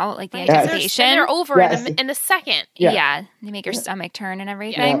stress me out, like the right. anticipation. They're over in a second. Yeah. They make your stomach turn and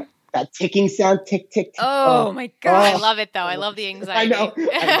everything. Yeah. That ticking sound, tick, tick, tick. Oh my God. I love it, though. I love the anxiety.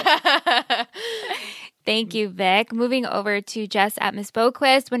 I know. Thank you, Vic. Moving over to Jess at Miss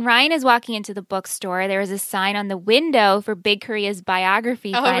Boquist. When Ryan is walking into the bookstore, there is a sign on the window for Big Korea's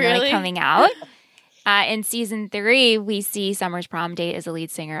biography finally coming out. In season 3, we see Summer's prom date as the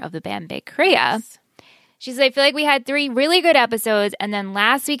lead singer of the band Big Korea. Yes. She says, I feel like we had 3 really good episodes, and then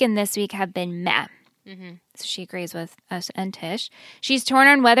last week and this week have been meh. Mm-hmm. So she agrees with us and Tish. She's torn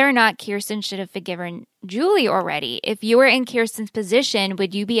on whether or not Kirsten should have forgiven Julie already. If you were in Kirsten's position,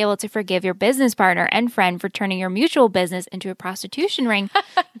 would you be able to forgive your business partner and friend for turning your mutual business into a prostitution ring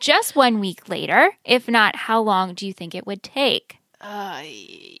just 1 week later? If not, how long do you think it would take?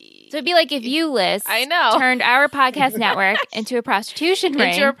 So it'd be like if you, Liz, turned our podcast network into a prostitution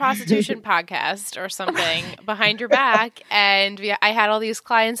ring. Into a prostitution podcast or something behind your back. And I had all these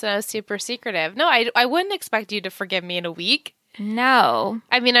clients and I was super secretive. No, I wouldn't expect you to forgive me in a week. No.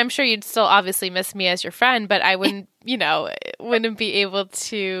 I mean, I'm sure you'd still obviously miss me as your friend, but I wouldn't, wouldn't be able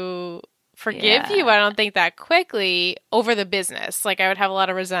to forgive you, I don't think, that quickly over the business. Like, I would have a lot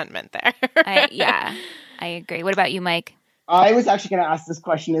of resentment there. I agree. What about you, Mike? I was actually going to ask this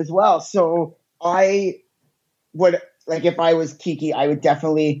question as well. So I would, like, if I was Kiki, I would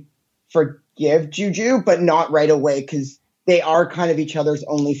definitely forgive Juju, but not right away because they are kind of each other's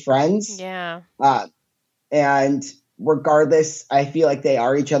only friends. Yeah. And regardless, I feel like they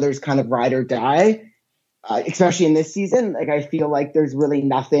are each other's kind of ride or die, especially in this season. Like, I feel like there's really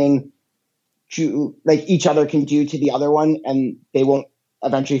nothing like each other can do to the other one, and they won't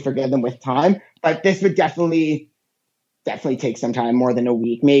eventually forgive them with time. But this would definitely definitely take some time, more than a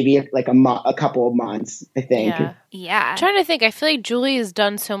week, maybe like a couple of months, I think. Yeah. Yeah. I'm trying to think. I feel like Julie has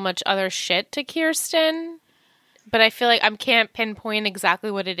done so much other shit to Kirsten, but I feel like I can't pinpoint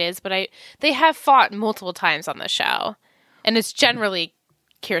exactly what it is. But they have fought multiple times on the show, and it's generally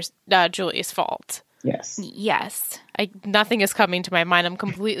Julie's fault. Yes. Yes. Nothing is coming to my mind. I'm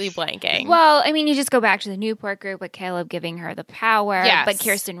completely blanking. Well, I mean, you just go back to the Newport group with Caleb giving her the power, Yes. but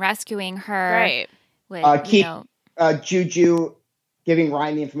Kirsten rescuing her. Right. With, Juju giving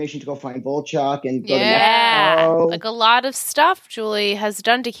Ryan the information to go find Volchok and go to Yeah. Mexico. Like a lot of stuff Julie has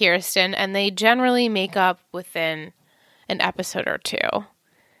done to Kirsten, and they generally make up within an episode or two.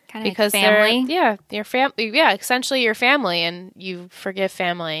 kind of Because family. they're, your family. Yeah, essentially your family, and you forgive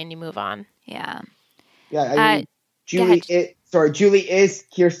family and you move on. Yeah. Yeah, I mean, Julie is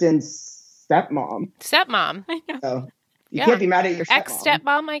Kirsten's stepmom. Stepmom. So you Yeah. can't be mad at your stepmom.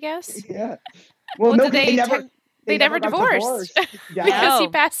 Ex-stepmom, I guess. Yeah. Well, Well, no, did they never got divorced. because Yeah. he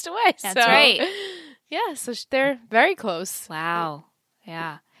passed away. That's so. right. Yeah, so they're very close. Wow.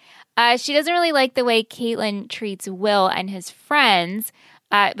 Yeah. She doesn't really like the way Caitlin treats Will and his friends,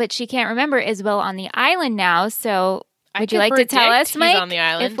 but she can't remember, is Will on the island now? So would you like to tell us, he's Mike, on the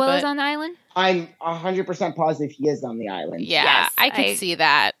island, if Will is but- on the island? I'm 100% positive he is on the island. Yeah, Yes, I could see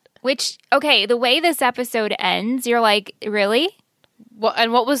that. Which, okay, the way this episode ends, you're like, really? Well,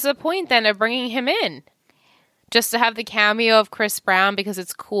 and what was the point then of bringing him in? Just to have the cameo of Chris Brown because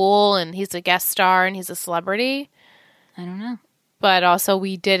it's cool and he's a guest star and he's a celebrity? I don't know. But also,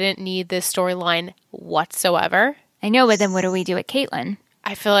 we didn't need this storyline whatsoever. I know, but then what do we do with Caitlin?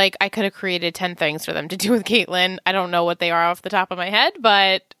 I feel like I could have created 10 things for them to do with Caitlyn. I don't know what they are off the top of my head,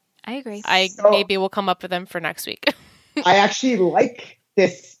 but I agree. maybe we'll come up with them for next week. I actually like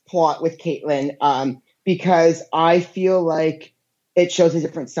this plot with Caitlyn because I feel like it shows a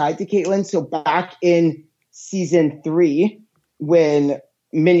different side to Caitlyn. So back in season 3, when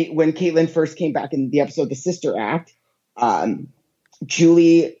Caitlyn first came back in the episode The Sister Act,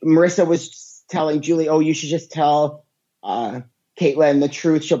 Marissa was telling Julie, "Oh, you should just tell Caitlyn the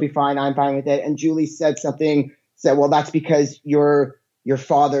truth. She'll be fine. I'm fine with it." And Julie said, "Well, that's because you're your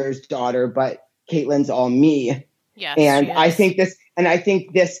father's daughter, but Caitlyn's all me." Yes, And I think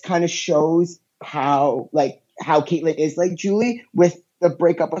this kind of shows how Caitlyn is like Julie with the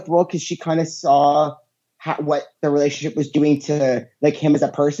breakup with Will, because she kind of saw what the relationship was doing to like him as a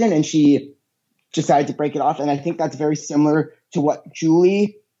person, and she decided to break it off. And I think that's very similar to what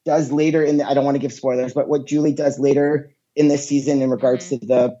Julie does later I don't want to give spoilers, but what Julie does later in this season in regards to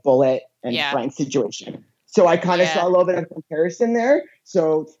the Bullet and Frank situation. So I kind of saw a little bit of comparison there.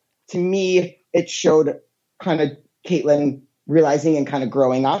 So to me, it showed kind of Caitlyn realizing and kind of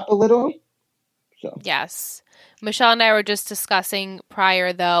growing up a little. So Yes. Michelle and I were just discussing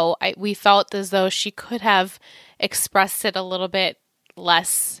prior, though, we felt as though she could have expressed it a little bit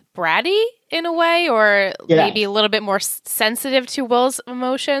less bratty in a way, or maybe a little bit more sensitive to Will's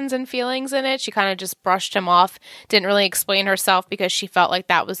emotions and feelings in it. She kind of just brushed him off, didn't really explain herself because she felt like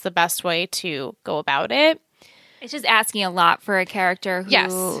that was the best way to go about it. It's just asking a lot for a character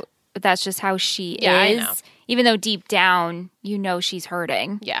who that's just how she is. I know. Even though deep down, you know she's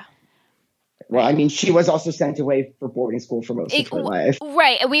hurting. Yeah. Well, I mean, she was also sent away for boarding school for most of her life.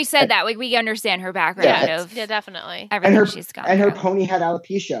 Right. And we said that. We understand her background of definitely. everything she's gone And her through. pony had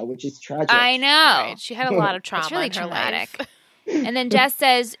alopecia, which is tragic. I know. Right. She had a lot of trauma It's really in her traumatic. life. And then Jess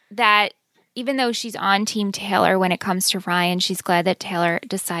says that even though she's on Team Taylor when it comes to Ryan, she's glad that Taylor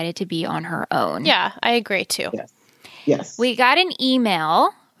decided to be on her own. Yeah, I agree too. Yes. We got an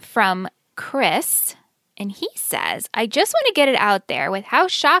email from Chris, and he says, "I just want to get it out there with how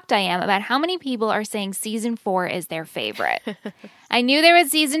shocked I am about how many people are saying season 4 is their favorite. I knew there was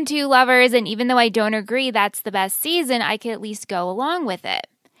season 2 lovers, and even though I don't agree that's the best season, I could at least go along with it.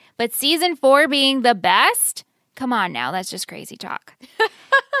 But season 4 being the best? Come on now, that's just crazy talk.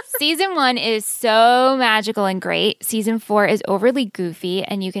 Season 1 is so magical and great. Season 4 is overly goofy,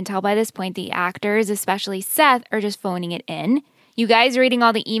 and you can tell by this point the actors, especially Seth, are just phoning it in. You guys reading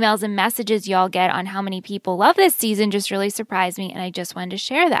all the emails and messages y'all get on how many people love this season just really surprised me, and I just wanted to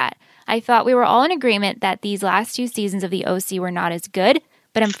share that. I thought we were all in agreement that these last 2 seasons of the OC were not as good,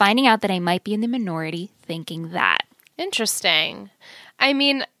 but I'm finding out that I might be in the minority thinking that." Interesting. I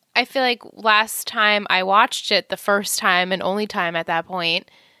mean, I feel like last time I watched it, the first time and only time at that point,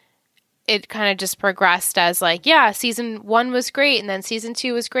 it kind of just progressed as like, yeah, season 1 was great, and then season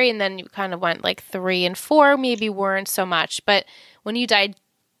 2 was great, and then you kind of went like 3 and 4 maybe weren't so much. But when you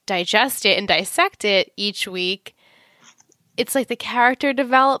digest it and dissect it each week, it's like the character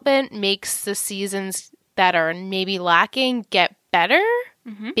development makes the seasons that are maybe lacking get better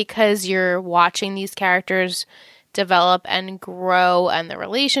because you're watching these characters develop and grow and the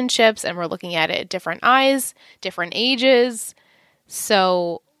relationships, and we're looking at it at different eyes, different ages.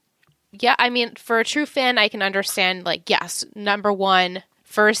 So yeah, I mean, for a true fan, I can understand, like, yes, number one,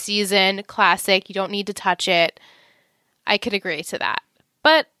 first season, classic, you don't need to touch it. I could agree to that.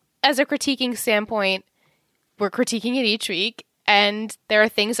 But as a critiquing standpoint, we're critiquing it each week, and there are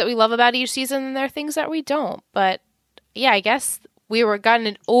things that we love about each season, and there are things that we don't. But yeah, I guess we gotten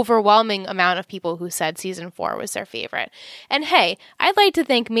an overwhelming amount of people who said season 4 was their favorite. And hey, I'd like to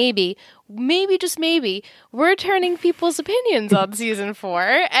think maybe, just maybe, we're turning people's opinions on season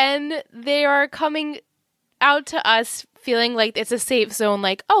 4, and they are coming out to us feeling like it's a safe zone,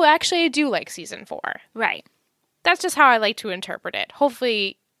 like, oh, actually, I do like season 4. Right. That's just how I like to interpret it.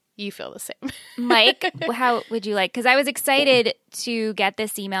 Hopefully you feel the same. Mike, how would you like? Because I was excited to get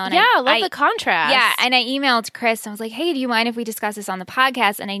this email. And I love the contrast. Yeah, and I emailed Chris. I was like, hey, do you mind if we discuss this on the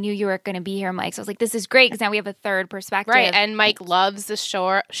podcast? And I knew you were going to be here, Mike. So I was like, this is great because now we have a third perspective. Right, and Mike loves the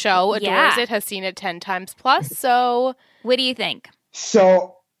show, adores it, has seen it 10 times plus. So what do you think?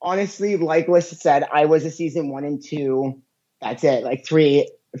 So honestly, like Lisa said, I was a season 1 and 2. That's it, like 3,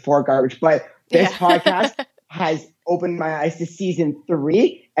 4 garbage. But this podcast has opened my eyes to season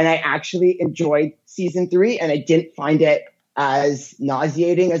 3, and I actually enjoyed season 3, and I didn't find it as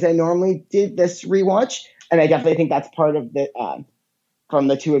nauseating as I normally did this rewatch. And I definitely think that's part of the from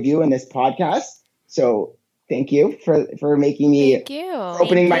the two of you in this podcast. So thank you for making me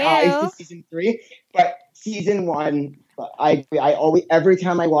opening my eyes to season 3. But season 1, I always, every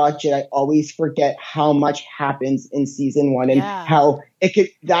time I watch it, I always forget how much happens in season 1 and how it could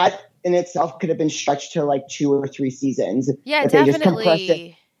in itself could have been stretched to like 2 or 3 seasons. Yeah, but definitely. They just compressed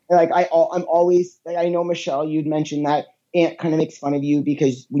it. Like I'm always, like, I know, Michelle, you'd mentioned that Ant kind of makes fun of you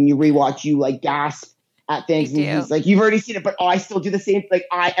because when you rewatch, you like gasp at things, and he's like, you've already seen it, but I still do the same. Like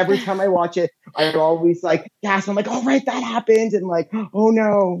every time I watch it, I always like gasp. I'm like, oh right, that happened, and like, oh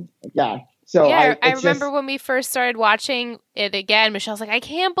no, yeah. So yeah, I remember when we first started watching it again, Michelle's like, I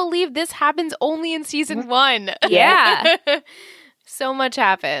can't believe this happens only in season 1. Yeah. So much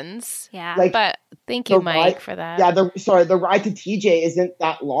happens. Yeah. Like, but thank you, Mike, for that. Yeah, the ride to TJ isn't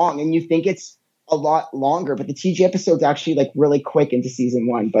that long, and you think it's a lot longer, but the TJ episode's actually like really quick into season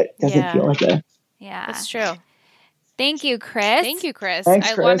 1, but it doesn't feel like it. Yeah. That's true. Thank you, Chris. Thank you, Chris. Thanks,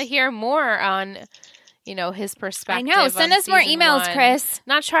 I Chris. want to hear more on, his perspective. I know. Send us more season emails, 1. Chris.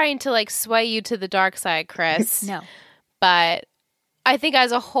 Not trying to like sway you to the dark side, Chris. No. But I think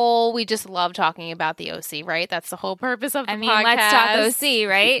as a whole, we just love talking about the OC, right? That's the whole purpose of the podcast. Let's talk OC,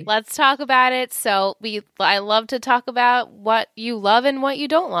 right? Let's talk about it. So I love to talk about what you love and what you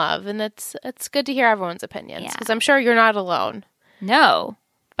don't love. And it's good to hear everyone's opinions because I'm sure you're not alone. No.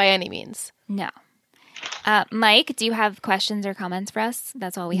 By any means. No. Mike, do you have questions or comments for us?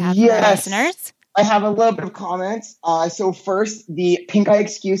 That's all we have for our listeners. I have a little bit of comments. So first, the pink eye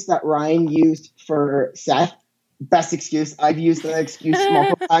excuse that Ryan used for Seth, best excuse. I've used the excuse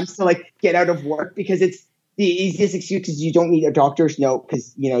multiple times to like get out of work because it's the easiest excuse because you don't need a doctor's note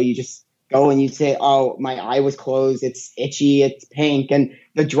because, you just go and you say, oh, my eye was closed. It's itchy. It's pink. And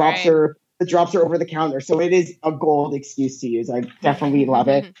the drops are over the counter. So it is a gold excuse to use. I definitely love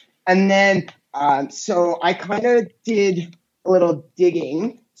it. And then, so I kind of did a little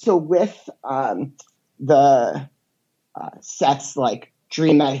digging. So with the Seth's like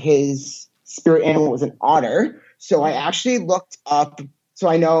dream that his spirit animal was an otter. So I actually looked up. So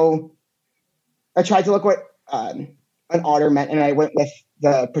I tried to look what an otter meant, and I went with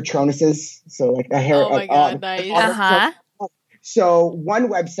the Patronuses. So like a hair. Oh my god, nice. So one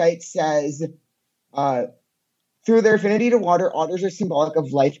website says, through their affinity to water, otters are symbolic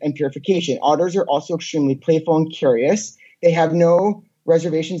of life and purification. Otters are also extremely playful and curious. They have no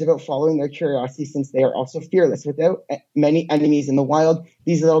reservations about following their curiosity since they are also fearless. Without many enemies in the wild,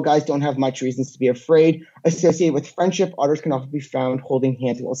 these little guys don't have much reasons to be afraid. Associated with friendship, otters can often be found holding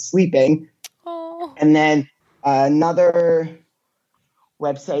hands while sleeping. Oh. And then another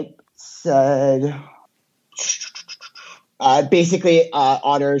website said, basically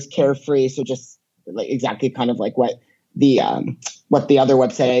otters carefree, so just like exactly kind of like what the other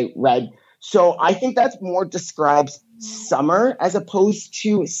website I read. So I think that's more describes Summer as opposed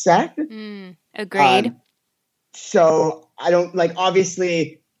to Seth. Agreed. So I don't like,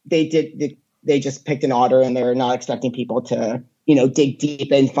 obviously they just picked an otter and they're not expecting people to, dig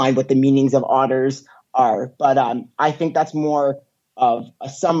deep and find what the meanings of otters are. But I think that's more of a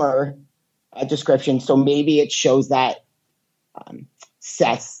Summer description. So maybe it shows that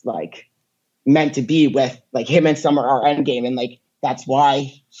Seth's like meant to be with like him and Summer are endgame, and like that's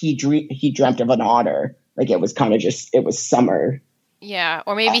why he dreamt of an otter. Like it was kind of just, it was Summer. Yeah,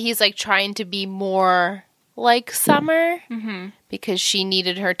 or maybe he's like trying to be more like Summer because she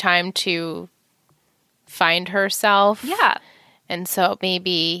needed her time to find herself. Yeah. And so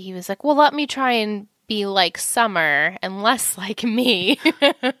maybe he was like, well, let me try and be like Summer and less like me.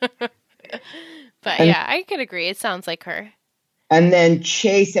 But yeah, I could agree. It sounds like her. And then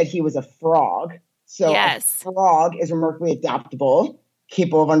Che said he was a frog. So Yes. a frog is remarkably adaptable,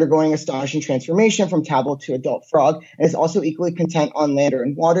 capable of undergoing astonishing transformation from tadpole to adult frog, and is also equally content on land or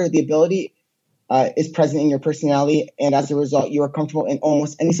in water. The ability is present in your personality, and as a result, you are comfortable in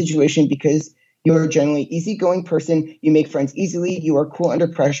almost any situation because you are a generally easygoing person. You make friends easily. You are cool under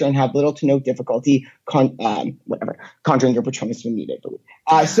pressure and have little to no difficulty conjuring your Patronus when needed.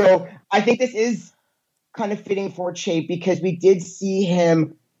 So I think this is kind of fitting for Che because we did see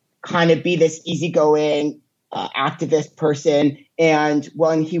him kind of be this easygoing activist person. And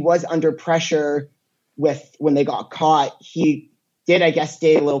when he was under pressure when they got caught, he did, I guess,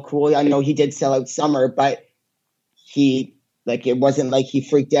 stay a little cool. I know he did sell out Summer, but it wasn't like he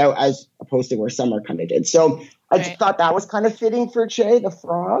freaked out as opposed to where Summer kind of did. So I just thought that was kind of fitting for Che, the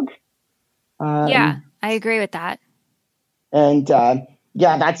frog. Yeah, I agree with that. And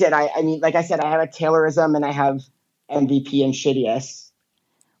yeah, that's it. I mean, like I said, I have a Taylorism and I have MVP and shittiest.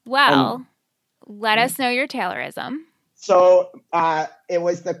 Well, let us know your Taylorism. So it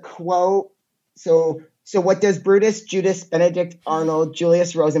was the quote. So what does Brutus, Judas, Benedict Arnold,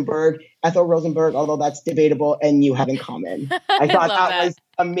 Julius Rosenberg, Ethel Rosenberg, although that's debatable, and you have in common? I thought that was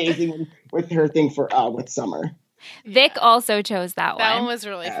amazing with her thing for with Summer. Vic also chose that one. That one was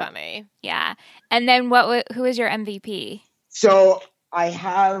really funny. Yeah. And then who is your MVP? So I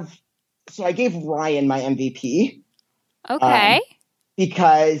gave Ryan my MVP. Okay.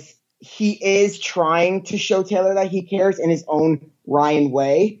 Because he is trying to show Taylor that he cares in his own Ryan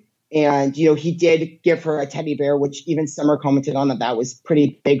way. And, he did give her a teddy bear, which even Summer commented on that was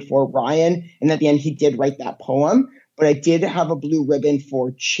pretty big for Ryan. And at the end, he did write that poem. But I did have a blue ribbon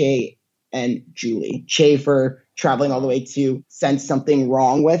for Che and Julie. Che for traveling all the way to sense something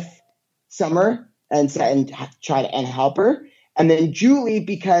wrong with Summer and try to help her. And then Julie,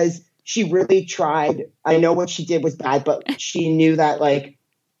 because she really tried. I know what she did was bad, but she knew that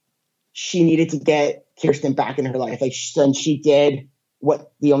she needed to get Kirsten back in her life. She did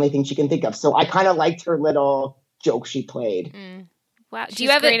the only thing she can think of. So I kind of liked her little joke she played. Wow. She's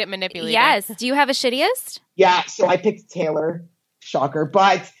great at manipulating. Yes. Do you have a shittiest? Yeah. So I picked Taylor. Shocker.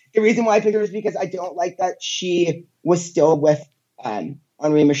 But the reason why I picked her is because I don't like that she was still with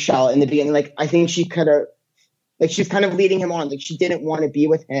Henri Michel in the beginning. I think she could have. She's kind of leading him on. She didn't want to be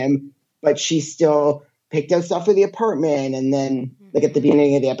with him, but she still picked out stuff for the apartment. And then, at the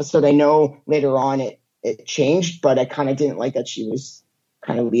beginning of the episode, I know later on it changed, but I kind of didn't like that she was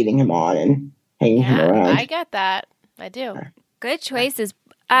kind of leading him on and hanging him around. I get that. I do. Good choices.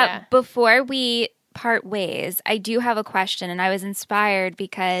 Yeah. Before we part ways, I do have a question, and I was inspired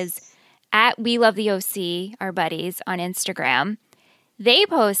because at We Love the OC, our buddies on Instagram, they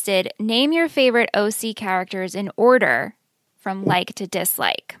posted, name your favorite OC characters in order from like to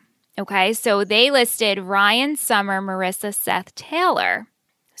dislike. Okay, so they listed Ryan, Summer, Marissa, Seth, Taylor.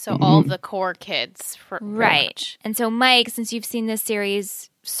 So all the core kids. Right. And so, Mike, since you've seen this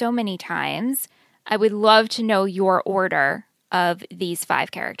series so many times, I would love to know your order of these 5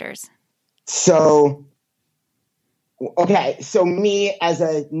 characters. So, okay, so me as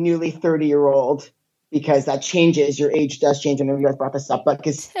a newly 30-year-old, because that changes, your age does change. I know you guys brought this up, but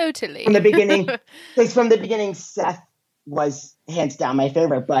Totally. from the beginning, Seth was hands down my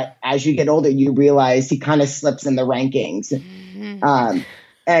favorite. But as you get older, you realize he kind of slips in the rankings.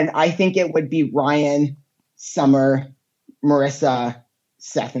 And I think it would be Ryan, Summer, Marissa,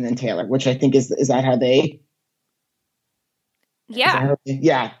 Seth, and then Taylor, which I think is that how they? Yeah.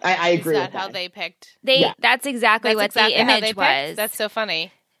 I agree. Is that with how that. they picked? That's exactly what the image was. That's so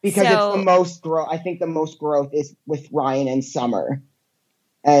funny. Because it's the most growth. I think the most growth is with Ryan and Summer.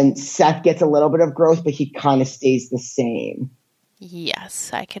 And Seth gets a little bit of growth, but he kind of stays the same. Yes,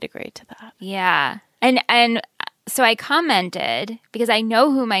 I could agree to that. Yeah. And so I commented because I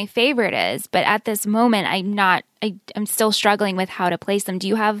know who my favorite is, but at this moment I'm still struggling with how to place them. Do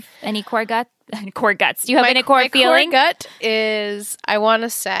you have any core guts? Do you have any core feeling? My core gut is, I want to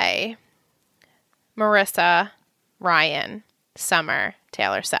say, Marissa, Ryan, Summer,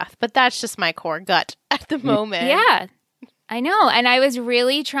 Taylor, Seth. But that's just my core gut at the moment. Yeah, I know. And I was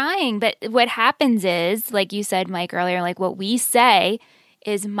really trying. But what happens is, like you said, Mike, earlier, what we say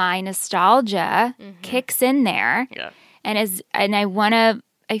is my nostalgia kicks in there. Yeah.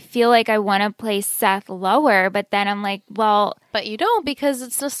 I feel like I want to place Seth lower, but then I'm like, well. But you don't, because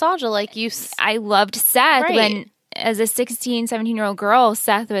it's nostalgia. I loved Seth right. when, as a 16, 17-year-old girl,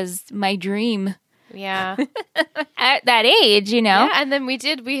 Seth was my dream. Yeah. at that age, you know? Yeah, and then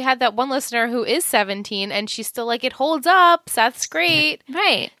we had that one listener who is 17 and she's still like, it holds up. Seth's great.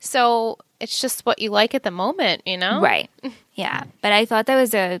 Right. So it's just what you like at the moment, you know? Right. Yeah. But I thought that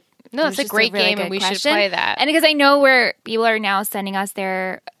was it's a great really game and good we question. should play that. And because I know where people are now sending us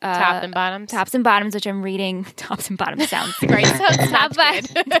their Tops and bottoms. Tops and bottoms, which I'm reading. Tops and bottoms sounds Great. Sounds top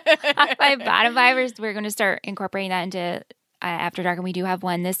five. good. Top five, bottom fivers. We're going to start incorporating that into After Dark, and we do have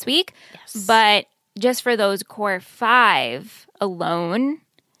one this week. Yes. But just for those core 5 alone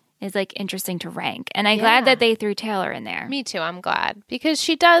is like interesting to rank. And I'm glad that they threw Taylor in there. Me too. I'm glad because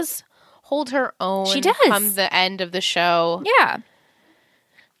she does hold her own. She does. Come the end of the show. Yeah.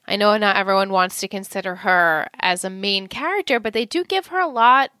 I know not everyone wants to consider her as a main character, but they do give her a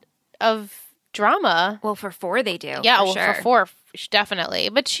lot of drama. Well, for 4 they do. Yeah, sure. for 4, definitely.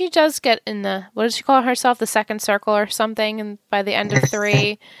 But she does get in the, what does she call herself? The second circle or something, and by the end of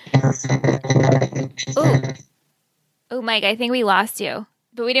 3. Ooh, Mike, I think we lost you.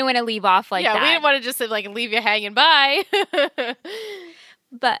 But we didn't want to leave off like that. Yeah, we didn't want to just like leave you hanging by.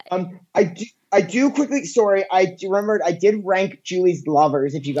 But I do quickly. Sorry, I do remembered. I did rank Julie's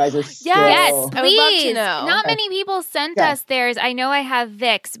lovers. If you guys are still, yes, I would love to please. know. Not many people sent us theirs. I know I have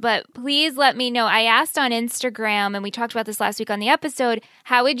Vic's, but please let me know. I asked on Instagram, and we talked about this last week on the episode.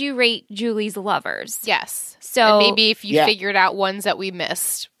 How would you rate Julie's lovers? Yes. So and maybe if you figured out ones that we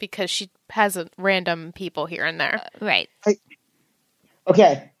missed because she has random people here and there. Right.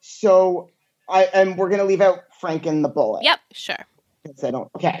 Okay, so we're gonna leave out Frank and the Bullet. Yep. Sure. Because I don't.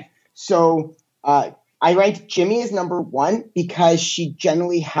 Okay, so I ranked Jimmy as number 1 because she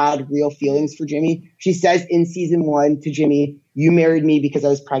generally had real feelings for Jimmy. She says in season 1 to Jimmy, "You married me because I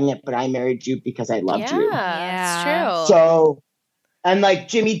was pregnant, but I married you because I loved you." Yeah, that's true. So, and like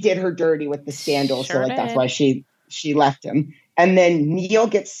Jimmy did her dirty with the scandal, Sure so like that's did. why she left him. And then Neil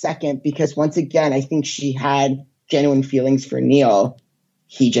gets second because once again, I think she had genuine feelings for Neil.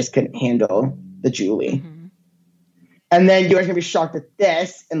 He just couldn't handle the Julie. Mm-hmm. And then you guys are gonna be shocked at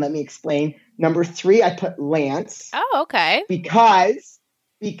this, and let me explain. Number 3, I put Lance. Oh, okay. Because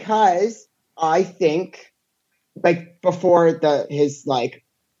I think like before his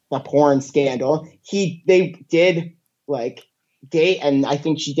the porn scandal, they did like date, and I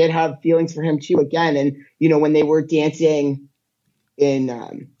think she did have feelings for him too again. And when they were dancing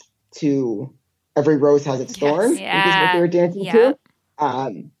in to Every Rose Has Its Thorn, Yeah. I think is what they were dancing Yeah.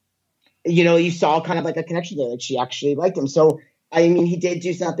 to. You saw kind of like a connection there. Like she actually liked him. So I mean, he did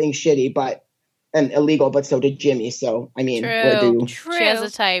do something shitty, and illegal, but so did Jimmy. So I mean, True. She has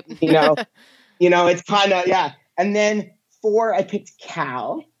a type. it's kind of And then 4, I picked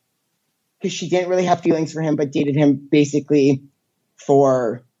Cal because she didn't really have feelings for him, but dated him basically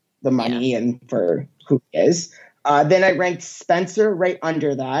for the money and for who he is. Then I ranked Spencer right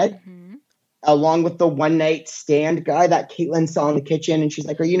under that. Mm-hmm. Along with the one night stand guy that Caitlin saw in the kitchen, and she's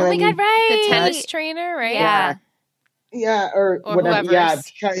like, "Are you know?" Oh my God, right? The tennis trainer, right? Yeah. or whatever.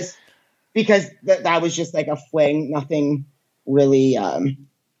 whoever's. Yeah, because that was just like a fling, nothing really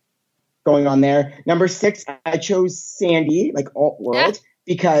going on there. Number 6, I chose Sandy, like alt world,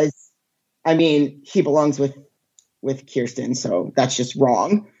 because I mean he belongs with Kirsten, so that's just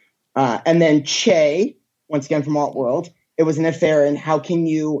wrong. And then Che, once again from alt world. It was an affair, and how can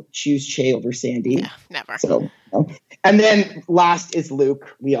you choose Che over Sandy? Yeah, never. So, and then last is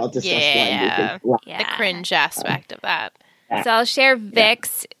Luke. We all discussed Yeah. why Luke is last. The cringe aspect of that. So I'll share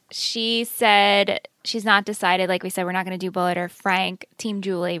Vic's. She said she's not decided. Like we said, we're not going to do Bullet or Frank. Team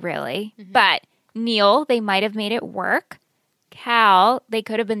Julie, really. Mm-hmm. But Neil, they might have made it work. Cal, they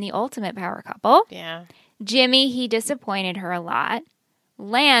could have been the ultimate power couple. Yeah. Jimmy, he disappointed her a lot.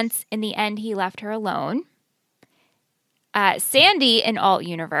 Lance, in the end, he left her alone. Sandy, in alt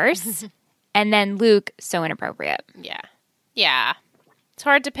universe. And then Luke, so inappropriate. Yeah. Yeah. It's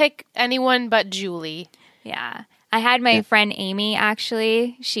hard to pick anyone but Julie. Yeah. I had my friend Amy,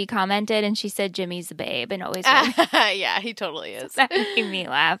 actually. She commented and she said Jimmy's the babe and always will. Yeah, he totally is. That made me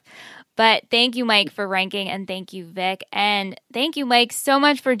laugh. But thank you, Mike, for ranking, and thank you, Vic. And thank you, Mike, so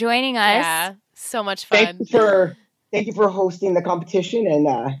much for joining us. Yeah. So much fun. Thank you for hosting the competition and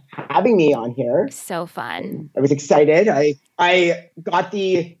having me on here. So fun. I was excited. I got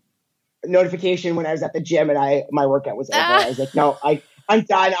the notification when I was at the gym and my workout was over. I was like, no, I'm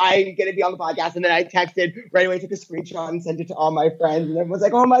done. I'm going to be on the podcast. And then I texted right away, took a screenshot and sent it to all my friends. And everyone's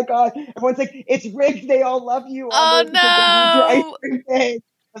like, oh my God. Everyone's like, it's rigged. They all love you. Oh, no. I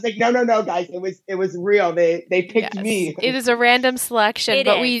was like, no, guys. It was real. They picked me. It is a random selection, It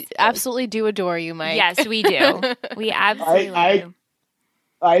but is. we absolutely do adore you, Mike. Yes, we do. We absolutely love you.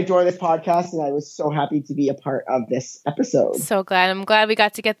 I adore this podcast, and I was so happy to be a part of this episode. So glad. I'm glad we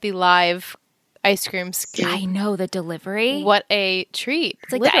got to get the live ice cream scoop. I know, the delivery. What a treat.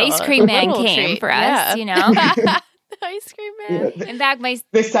 It's like the ice cream man little came treat. for us, you know? Ice cream man. In fact,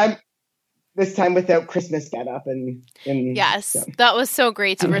 This time without Christmas getup and Yes, so. that was so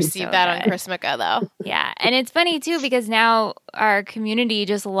great to was receive so that on good. Chrismica, though. yeah. And it's funny too, because now our community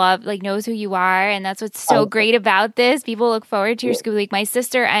just knows who you are. And that's what's so great about this. People look forward to your Scoop Week. My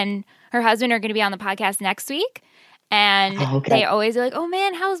sister and her husband are going to be on the podcast next week. And they always are like, oh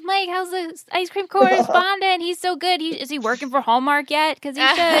man, how's Mike? How's the ice cream correspondent? He's so good. Is he working for Hallmark yet? Because he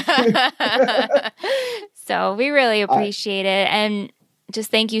should. So we really appreciate it. And just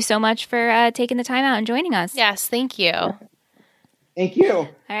thank you so much for taking the time out and joining us. Yes, thank you. Thank you. All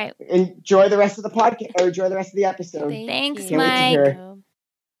right. Enjoy the rest of the podcast, or enjoy the rest of the episode. Thanks, Can't wait to hear Mike. it.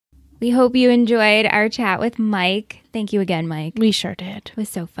 We hope you enjoyed our chat with Mike. Thank you again, Mike. We sure did. It was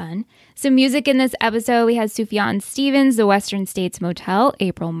so fun. So music in this episode, we had Sufjan Stevens, The Western States Motel,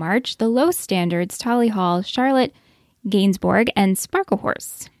 April March, The Low Standards, Tolly Hall, Charlotte Gainsbourg, and Sparkle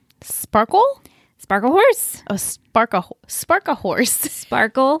Horse. Sparkle? Sparkle Horse. Oh, Sparkle Horse.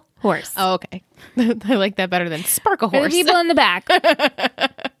 Sparkle Horse. Oh, okay. I like that better than Sparkle For the Horse. people in the back.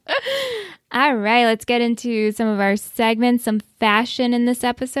 All right, let's get into some of our segments, some fashion in this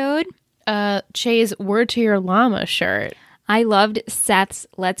episode. Che's Word to Your Llama shirt. I loved Seth's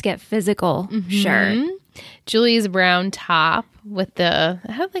Let's Get Physical shirt. Julie's brown top with it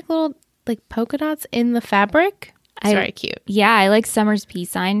had like little polka dots in the fabric. It's very cute. Yeah, I like Summer's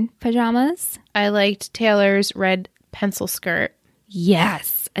peace sign pajamas. I liked Taylor's red pencil skirt.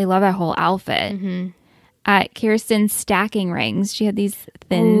 Yes, I love that whole outfit. Kirsten's stacking rings. She had these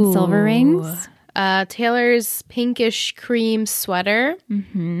thin silver rings. Taylor's pinkish cream sweater.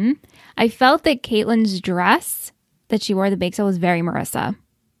 I felt that Caitlin's dress that she wore at the bake sale was very Marissa.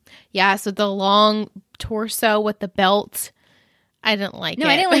 Yeah, so the long torso with the belt. I didn't like it. No,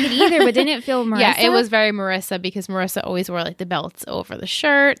 I didn't like it either, but didn't it feel Marissa? Yeah, it was very Marissa because Marissa always wore the belts over the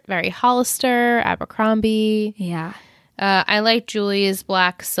shirt. Very Hollister, Abercrombie. Yeah. I liked Julie's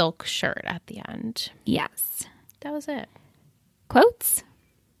black silk shirt at the end. Yes. That was it. Quotes?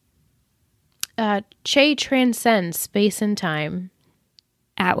 Che transcends space and time.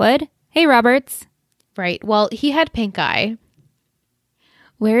 Atwood. Hey, Roberts. Right. Well, he had pink eye.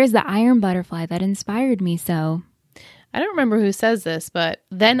 Where is the iron butterfly that inspired me so? I don't remember who says this, but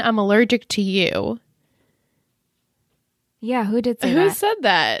then I'm allergic to you. Yeah, who did say Who that? said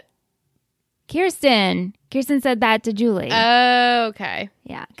that? Kirsten. Kirsten said that to Julie. Oh, okay.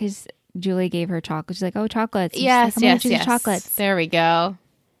 Yeah, because Julie gave her chocolate. She's like, oh, chocolates. And Yes, she's like, I'm yes, gonna choose yes. chocolates. There we go.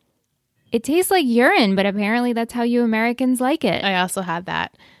 It tastes like urine, but apparently that's how you Americans like it. I also had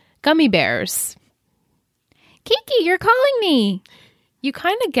that. Gummy bears. Kiki, you're calling me. You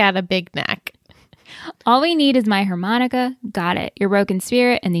kind of get a big neck. All we need is my harmonica. Got it. Your broken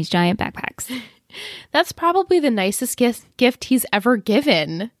spirit and these giant backpacks. That's probably the nicest gift he's ever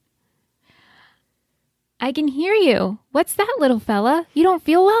given. I can hear you. What's that, little fella? You don't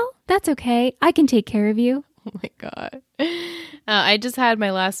feel well? That's okay. I can take care of you. Oh my God. I just had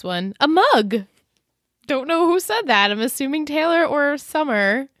my last one. A mug. Don't know who said that. I'm assuming Taylor or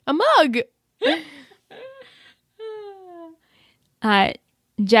Summer. A mug.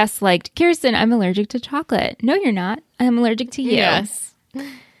 Jess liked, Kirsten, I'm allergic to chocolate. No, you're not. I'm allergic to you. Yes. Do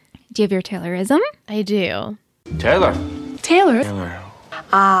you have your Taylorism? I do. Taylor. Taylor.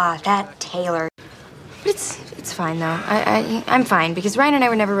 Ah, that Taylor. But it's fine though. I'm fine because Ryan and I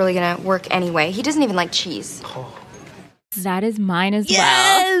were never really gonna work anyway. He doesn't even like cheese. That is mine as well.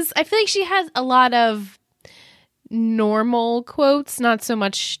 Yes. I feel like she has a lot of normal quotes, not so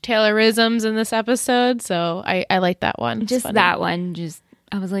much Taylorisms in this episode. So I like that one. It's Just funny. that one.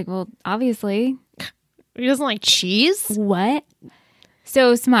 I was like, well, obviously. He doesn't like cheese? What?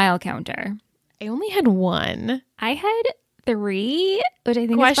 So, smile counter. I only had one. I had 3, which I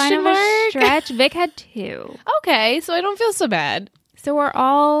think Question is kind of a mark? stretch. Vic had 2. Okay, so I don't feel so bad. So we're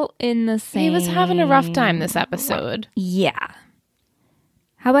all in the same. He was having a rough time this episode. Yeah.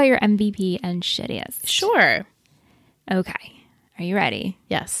 How about your MVP and shittiest? Sure. Okay. Are you ready?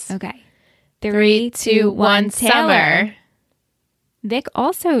 Yes. Okay. 3, 2, 1, Taylor. Summer. Vic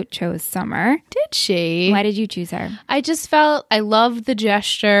also chose Summer. Did she? Why did you choose her? I just felt I loved the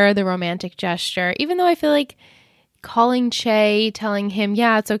gesture, the romantic gesture, even though I feel like calling Che, telling him,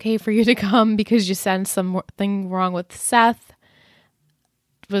 yeah, it's okay for you to come because you said something wrong with Seth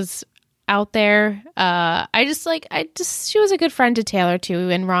was out there. She was a good friend to Taylor too,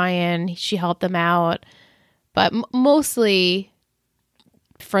 and Ryan, she helped them out, but mostly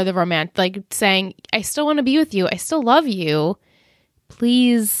for the romantic, saying, I still want to be with you. I still love you.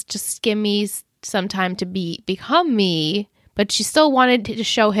 Please just give me some time to become me, but but she still wanted to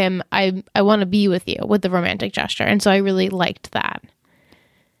show him, I want to be with you, with the romantic gesture. And so I really liked that.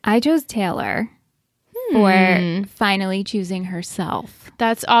 I chose Taylor for finally choosing herself.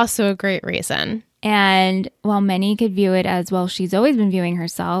 That's also a great reason. And while many could view it as, well, she's always been viewing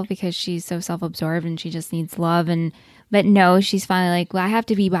herself because she's so self-absorbed and she just needs love. But no, she's finally like, well, I have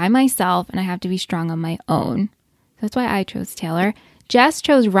to be by myself and I have to be strong on my own. That's why I chose Taylor. Jess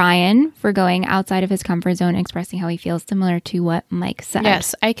chose Ryan for going outside of his comfort zone and expressing how he feels, similar to what Mike said.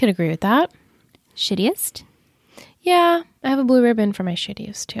 Yes, I could agree with that. Shittiest? Yeah, I have a blue ribbon for my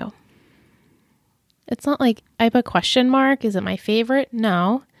shittiest too. It's not like I have a question mark. Is it my favorite?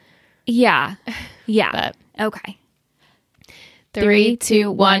 No. Yeah. Yeah. But okay. 3,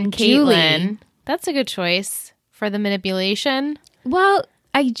 2, 1, Julie. Caitlin. That's a good choice for the manipulation. Well,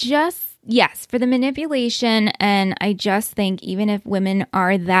 yes, for the manipulation. And I just think even if women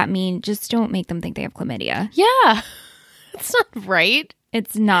are that mean, just don't make them think they have chlamydia. Yeah. It's not right.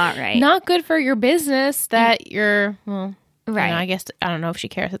 It's not right. Not good for your business that you're, well, Right. you know, I guess, I don't know if she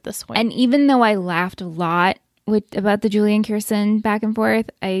cares at this point. And even though I laughed a lot about the Julie and Kirsten back and forth,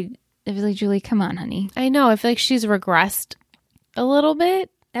 I was like, Julie, come on, honey. I know. I feel like she's regressed a little bit.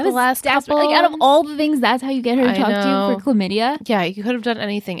 That the was last desperate. couple. Like, out of all the things, that's how you get her to I talk to know. you for chlamydia? Yeah, you could have done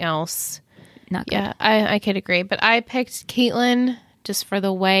anything else. Not good. Yeah, I could agree. But I picked Caitlin just for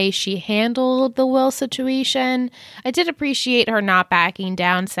the way she handled the Will situation. I did appreciate her not backing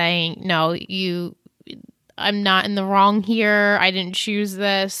down, saying, no, I'm not in the wrong here. I didn't choose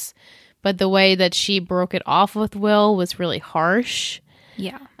this. But the way that she broke it off with Will was really harsh.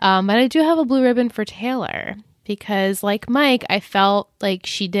 Yeah. But I do have a blue ribbon for Taylor because, like Mike, I felt like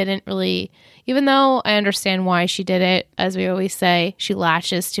she didn't really, even though I understand why she did it, as we always say, she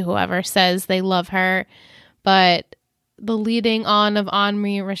latches to whoever says they love her. But the leading on of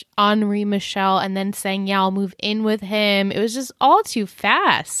Henri Michel and then saying, yeah, I'll move in with him, it was just all too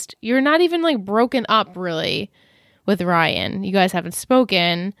fast. You're not even like broken up really with Ryan. You guys haven't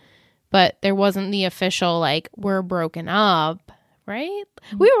spoken, but there wasn't the official like, we're broken up. Right?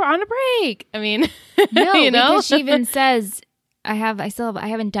 We were on a break. I mean, No, you know? because she even says, I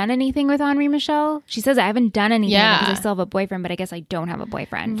haven't done anything with Henri Michel. She says, I haven't done anything because I still have a boyfriend, but I guess I don't have a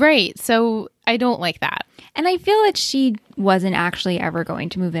boyfriend. Right. So I don't like that. And I feel that she wasn't actually ever going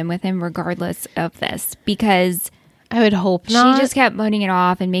to move in with him regardless of this because I would hope not. she just kept putting it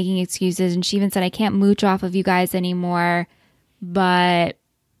off and making excuses. And she even said, I can't mooch off of you guys anymore. But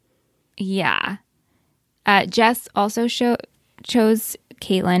yeah. Jess also chose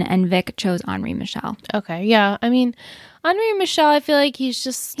Caitlin and Vic chose Henri Michel. Okay. Yeah. I mean, Henri Michel, I feel like he's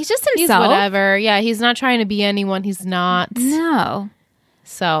just himself. He's whatever. Yeah. He's not trying to be anyone he's not. No.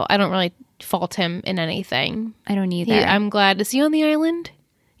 So I don't really fault him in anything. I don't either. I'm glad. Is he on the island?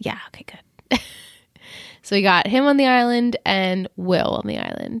 Yeah. Okay, good. So we got him on the island and Will on the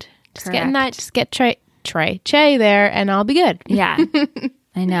island. Just getting that, just get Che there and I'll be good. Yeah.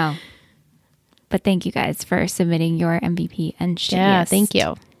 I know. But thank you guys for submitting your MVP and shittiest. Yeah, thank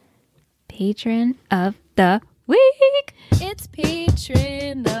you. Patron of the week. It's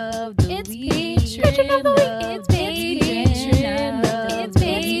patron of the week. Patron of the week. It's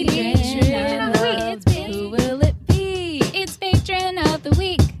patron of the week. Who will it be? It's patron of the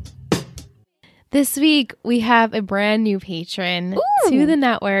week. This week, we have a brand new patron to the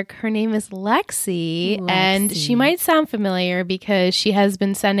network. Her name is Lexi, and she might sound familiar because she has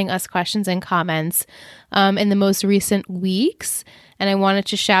been sending us questions and comments in the most recent weeks. And I wanted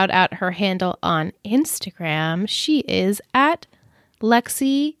to shout out her handle on Instagram. She is at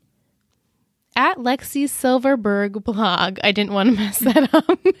Lexi Silverberg blog. I didn't want to mess that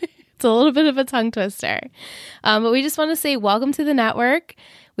up. It's a little bit of a tongue twister. But we just want to say welcome to the network.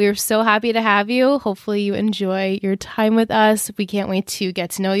 We are so happy to have you. Hopefully you enjoy your time with us. We can't wait to get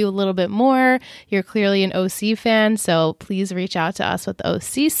to know you a little bit more. You're clearly an OC fan, so please reach out to us with the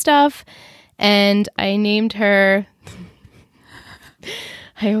OC stuff. And I named her,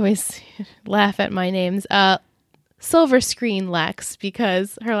 I always laugh at my names, Silver Screen Lex,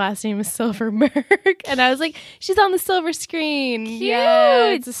 because her last name is Silverberg. And I was like, she's on the silver screen. Cute. Yeah,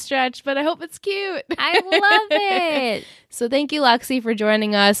 it's a stretch, but I hope it's cute. I love it. So thank you, Lexi, for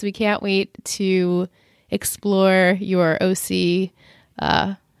joining us. We can't wait to explore your OC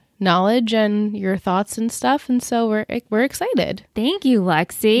knowledge and your thoughts and stuff. And so we're excited. Thank you,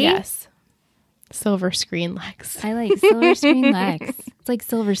 Lexi. Yes. Silver Screen Lex. I like Silver Screen Lex. It's like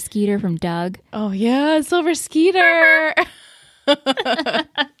Silver Skeeter from Doug. Oh, yeah. Silver Skeeter.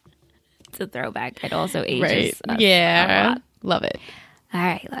 It's a throwback. It also ages us Yeah. a lot. Love it. All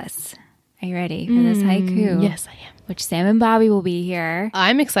right, Les. Are you ready for this haiku? Yes, I am. Which Sam and Bobby will be here.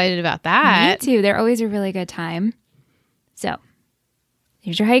 I'm excited about that. Me too. They're always a really good time. So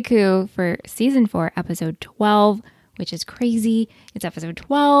here's your haiku for season 4, episode 12, which is crazy. It's episode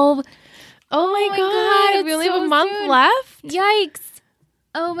 12. Oh my God. We only have a month left. Yikes.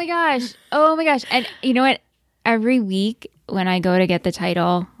 Oh my gosh. Oh my gosh. And you know what? Every week when I go to get the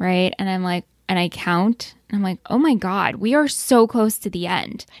title, right? And I'm like, and I count, and I'm like, oh my God, we are so close to the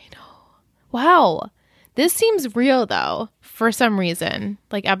end. I know. Wow. This seems real though, for some reason.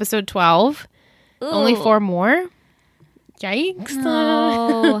 Like episode 12. Ooh. Only 4 more. Yikes.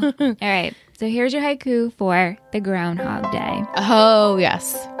 Oh. All right. So here's your haiku for the Groundhog Day. Oh,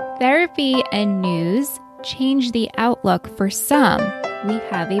 yes. Therapy and news change the outlook for some. We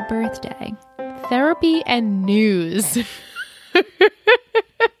have a birthday. Therapy and news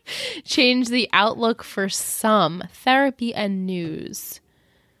change the outlook for some. Therapy and news.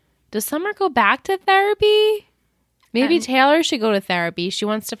 Does Summer go back to therapy? Maybe Taylor should go to therapy. She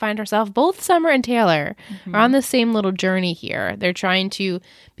wants to find herself. Both Summer and Taylor are on the same little journey here. They're trying to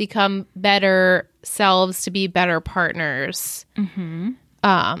become better selves, to be better partners.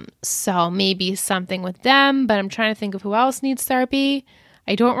 So maybe something with them, but I'm trying to think of who else needs therapy.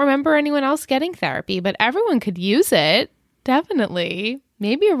 I don't remember anyone else getting therapy, but everyone could use it. Definitely.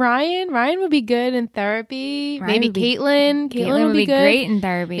 Maybe Ryan. Ryan would be good in therapy. Maybe Caitlin. Caitlin would be good. Great in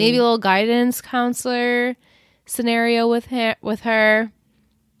therapy. Maybe a little guidance counselor scenario with her.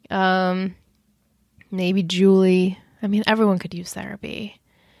 Maybe Julie. I mean, everyone could use therapy.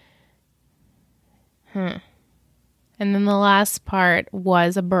 And then the last part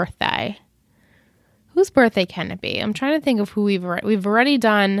was a birthday. Whose birthday can it be? I'm trying to think of who we've already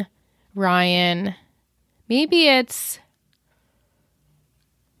done. Ryan. Maybe it's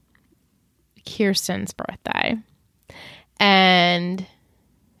Kirsten's birthday. And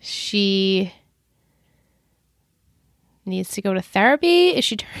she needs to go to therapy. Is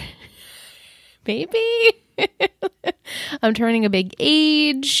she maybe? I'm turning a big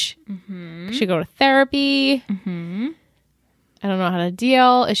age. Should go to therapy. I don't know how to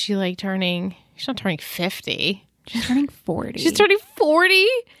deal. Is she like turning... She's not turning 50. She's turning 40. She's turning 40?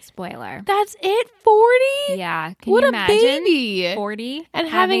 Spoiler. That's it? 40? Yeah. Can what you a imagine? baby. 40? And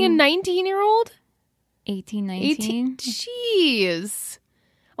having a 19-year-old? 18, 19? Jeez.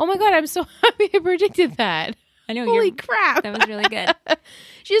 Oh my God, I'm so happy I predicted that. I know. Holy crap. That was really good.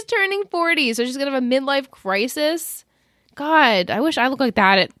 She's turning 40, so she's going to have a midlife crisis. God, I wish I looked like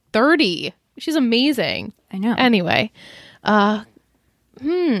that at 30. She's amazing. I know. Anyway.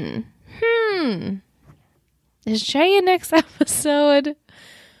 Is Jay in next episode?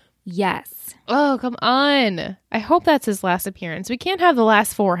 Yes. Oh, come on. I hope that's his last appearance. We can't have the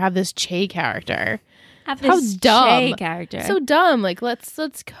last 4 have this Che character. Have this How dumb. Che character. So dumb. Like, let's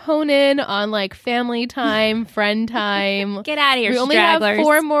hone in on like family time, friend time. Get out of here, We only stragglers. have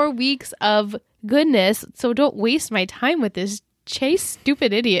 4 more weeks of goodness, so don't waste my time with this Che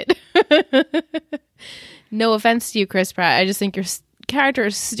stupid idiot. No offense to you, Chris Pratt. I just think your character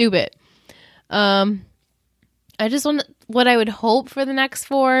is stupid. I just want what I would hope for the next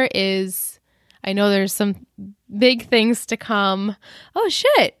 4 is, I know there's some big things to come. Oh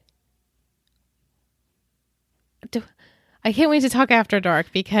shit. I can't wait to talk after dark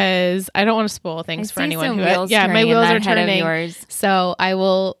because I don't want to spoil things for anyone who my wheels are turning. So I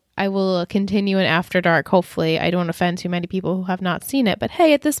will continue in after dark. Hopefully I don't offend too many people who have not seen it, but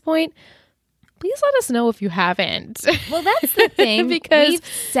hey, at this point, please let us know if you haven't. Well, that's the thing. Because we've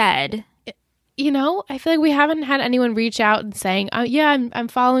said, I feel like we haven't had anyone reach out and saying, "Oh yeah, I'm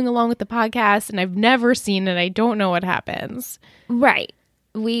following along with the podcast and I've never seen it. I don't know what happens." Right.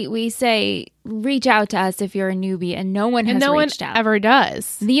 We say reach out to us if you're a newbie, and no one has reached out. Ever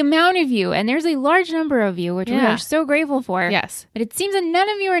does. The amount of you, and there's a large number of you, which we are so grateful for. Yes. But it seems that none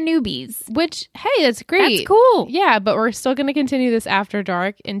of you are newbies. Which, hey, that's great. That's cool. Yeah, but we're still going to continue this after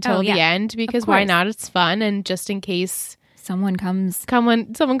dark until the end because why not? It's fun, and just in case someone comes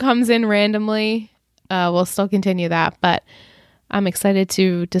in randomly, we'll still continue that. But I'm excited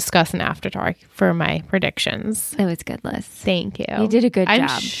to discuss an after dark for my predictions. It was good, Liz. Thank you. You did a good job.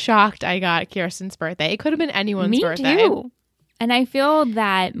 I'm shocked I got Kirsten's birthday. It could have been anyone's birthday. Me too. And I feel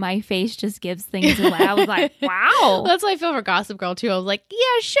that my face just gives things away. I was like, wow. That's how I feel for Gossip Girl too. I was like,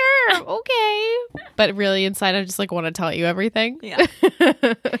 yeah, sure, okay. But really inside I just like want to tell you everything. Yeah.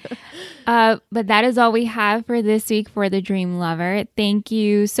 But that is all we have for this week for The Dream Lover. Thank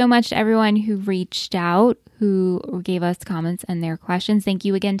you so much to everyone who reached out, who gave us comments and their questions. Thank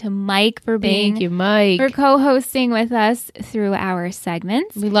you again to Mike for being Thank you, Mike. for co-hosting with us through our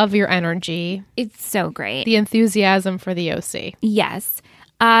segments. We love your energy. It's so great. The enthusiasm for the OC. Yes.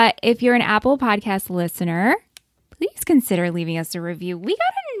 If you're an Apple Podcast listener, please consider leaving us a review. We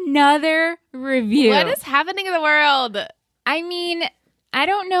got another review. What is happening in the world? I mean, I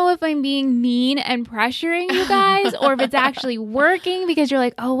don't know if I'm being mean and pressuring you guys or if it's actually working because you're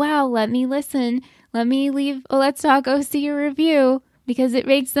like, oh, wow, let me listen. Let me leave. Oh, let's talk OC a review because it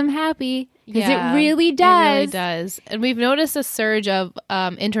makes them happy. Because it really does. It really does. And we've noticed a surge of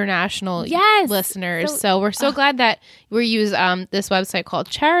international listeners. So we're so glad that we use this website called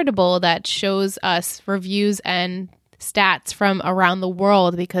Charitable that shows us reviews and stats from around the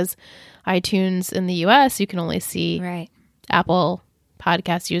world because iTunes in the U.S., you can only see Apple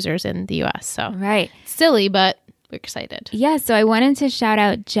podcast users in the U.S. So silly, but we're excited. Yeah, so I wanted to shout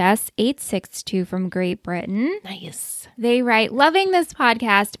out Jess862 from Great Britain. Nice. They write, loving this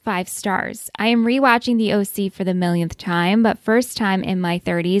podcast, 5 stars. I am rewatching the OC for the millionth time, but first time in my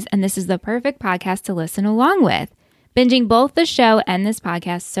 30s, and this is the perfect podcast to listen along with. Binging both the show and this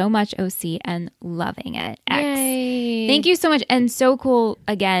podcast, so much OC and loving it. X. Yay. Thank you so much. And so cool,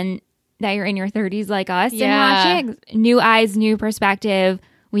 again, that you're in your 30s like us and watching. New eyes, new perspective.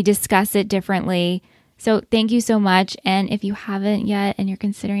 We discuss it differently. So thank you so much. And if you haven't yet and you're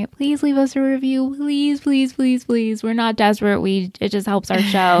considering it, please leave us a review. Please, please, please, please. We're not desperate. It just helps our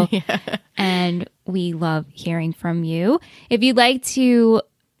show. And we love hearing from you. If you'd like to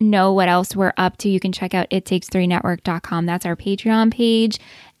know what else we're up to, you can check out ittakes3network.com. That's our Patreon page.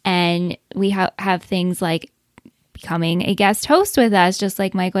 And we have things like becoming a guest host with us, just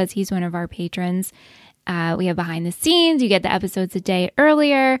like Mike was. He's one of our patrons. We have behind the scenes. You get the episodes a day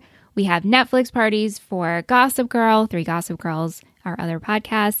earlier. We have Netflix parties for Gossip Girl, 3 Gossip Girls, our other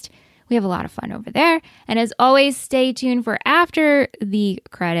podcast. We have a lot of fun over there. And as always, stay tuned for after the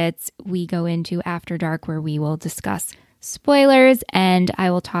credits. We go into After Dark where we will discuss spoilers and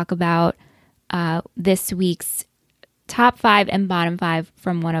I will talk about this week's top 5 and bottom 5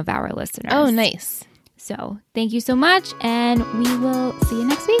 from one of our listeners. Oh, nice. So thank you so much and we will see you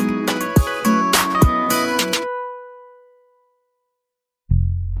next week.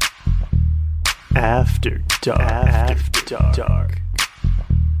 After dark. After dark.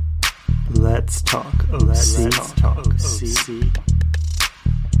 Let's talk OC. Let's talk OC.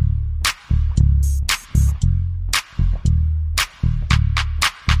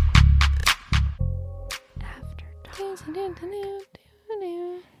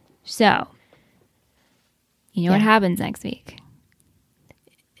 So, you know what happens next week?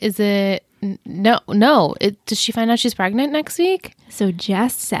 Is it... No. Does she find out she's pregnant next week? So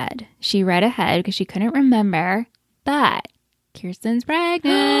Jess said she read ahead because she couldn't remember, but Kirsten's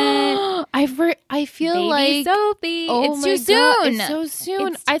pregnant. I feel Baby like Sophie. Oh it's my too soon. It's so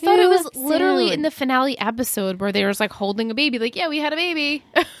soon. It's I thought it was too literally soon. in the finale episode where they were like holding a baby. Like, yeah, we had a baby.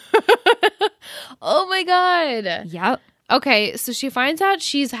 Oh my god. Yep. Okay, so she finds out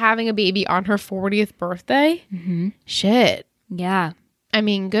she's having a baby on her 40th birthday. Mm-hmm. Shit. Yeah. I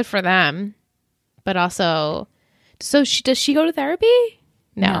mean, good for them. But also, so does she go to therapy?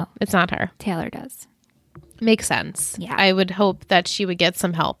 No, it's not her. Taylor does. Makes sense. Yeah. I would hope that she would get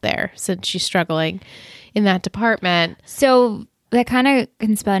some help there since she's struggling in that department. So that kind of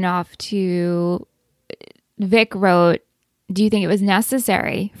can spin off to Vic wrote, do you think it was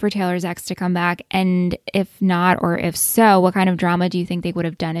necessary for Taylor's ex to come back? And if not, or if so, what kind of drama do you think they would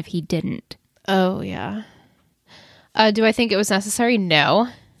have done if he didn't? Oh, yeah. Do I think it was necessary? No.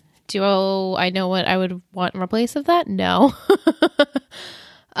 Do I know what I would want in replace of that? No.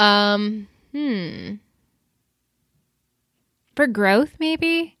 For growth,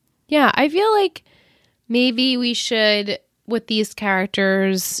 maybe? Yeah, I feel like maybe we should, with these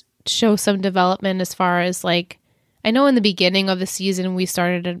characters, show some development as far as like, I know in the beginning of the season we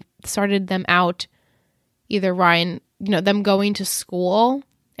started them out, either Ryan, them going to school,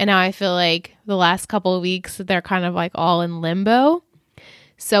 and now I feel like the last couple of weeks they're kind of like all in limbo.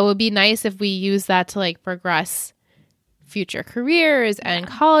 So it would be nice if we use that to like progress future careers and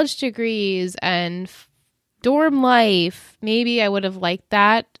college degrees and dorm life. Maybe I would have liked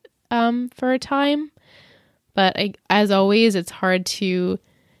that for a time. But as always, it's hard to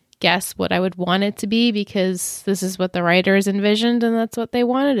guess what I would want it to be because this is what the writers envisioned and that's what they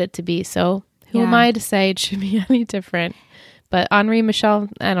wanted it to be. So who am I to say it should be any different? But Henri Michel,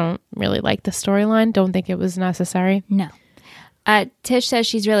 I don't really like the storyline. Don't think it was necessary. No. Tish says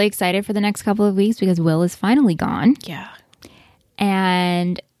she's really excited for the next couple of weeks because Will is finally gone. Yeah.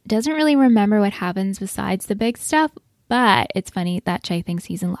 And doesn't really remember what happens besides the big stuff. But it's funny that Che thinks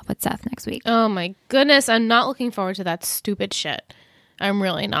he's in love with Seth next week. Oh my goodness. I'm not looking forward to that stupid shit. I'm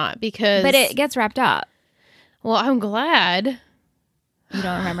really not because... But it gets wrapped up. Well, I'm glad. You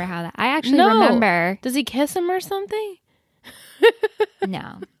don't remember how that... I actually remember... Does he kiss him or something?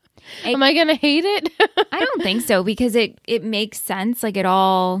 No. Am I going to hate it? I don't think so because it makes sense. Like it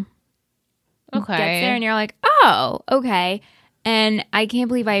all... Okay. Gets there and you're like, oh, okay. And I can't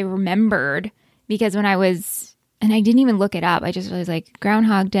believe I remembered because when I was, and I didn't even look it up. I just was like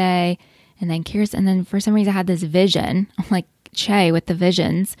Groundhog Day and then Kirsten. And then for some reason I had this vision. I'm like Che with the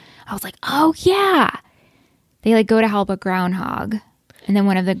visions. I was like, oh yeah. They like go to help a groundhog. And then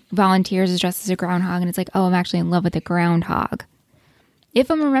one of the volunteers is dressed as a groundhog. And it's like, oh, I'm actually in love with a groundhog. If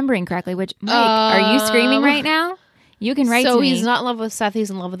I'm remembering correctly, which, Mike, are you screaming right now? You can write to me. So he's not in love with Seth. He's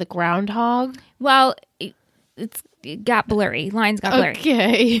in love with the groundhog? Well, it got blurry. Lines got blurry.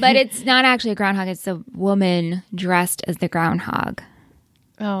 Okay. But it's not actually a groundhog. It's a woman dressed as the groundhog.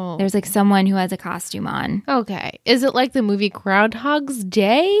 Oh. There's like someone who has a costume on. Okay. Is it like the movie Groundhog's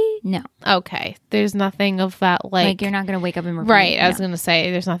Day? No. Okay. There's nothing of that Like you're not going to wake up and repeat. Right. I was No. going to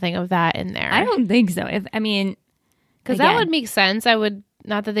say there's nothing of that in there. I don't think so. Because that would make sense. I would,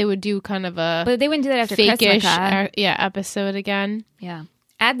 not that they would do kind of a But they wouldn't do that after fake-ish Christmas. episode again. Yeah.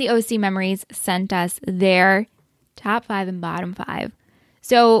 At the OC Memories sent us their top 5 and bottom 5.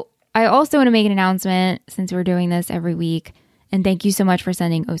 So I also want to make an announcement since we're doing this every week. And thank you so much for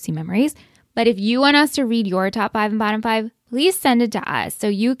sending OC Memories. But if you want us to read your top 5 and bottom 5, please send it to us. So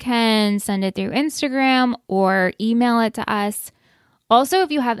you can send it through Instagram or email it to us. Also,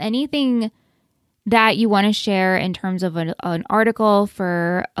 if you have anything that you want to share in terms of an article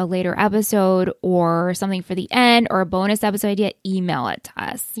for a later episode or something for the end or a bonus episode idea, email it to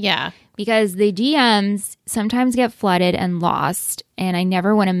us. Yeah. Because the DMs sometimes get flooded and lost, and I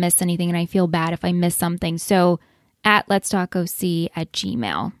never want to miss anything, and I feel bad if I miss something. So at Let's Talk OC at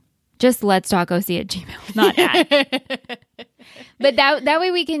Gmail. Just Let's Talk OC at Gmail, not at. But that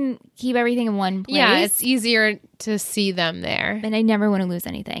way we can keep everything in one place. Yeah, it's easier to see them there. And I never want to lose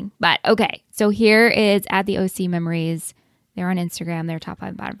anything. But okay, so here is at the OC Memories. They're on Instagram. They're top 5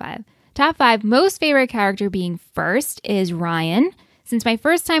 and bottom 5. Top 5, most favorite character being first is Ryan. Since my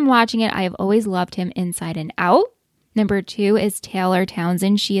first time watching it, I have always loved him inside and out. Number 2 is Taylor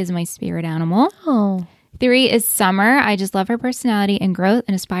Townsend. She is my spirit animal. Oh. 3 is Summer. I just love her personality and growth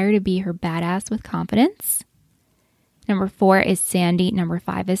and aspire to be her badass with confidence. Number 4 is Sandy. Number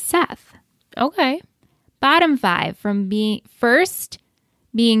 5 is Seth. Okay. Bottom 5, from being first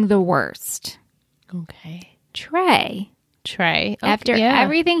being the worst. Okay. Trey. Okay, After yeah.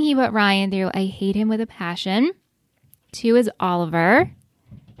 everything he put Ryan through, I hate him with a passion. 2 is Oliver.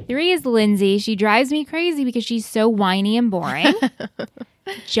 3 is Lindsay. She drives me crazy because she's so whiny and boring.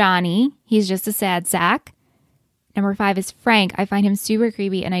 Johnny. He's just a sad sack. Number 5 is Frank. I find him super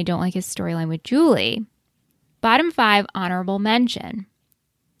creepy and I don't like his storyline with Julie. Bottom 5, honorable mention.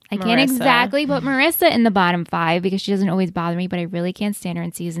 I can't Marissa. exactly put Marissa in the bottom 5 because she doesn't always bother me, but I really can't stand her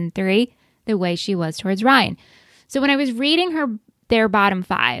in season 3 the way she was towards Ryan. So when I was reading their bottom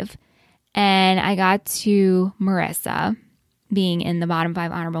 5 and I got to Marissa being in the bottom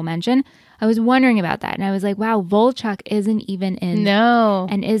 5 honorable mention, I was wondering about that. And I was like, wow, Volchuk isn't even in. No.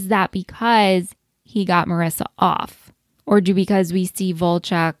 And is that because he got Marissa off? Or because we see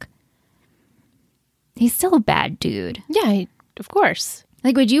Volchuk, he's still a bad dude. Yeah, of course.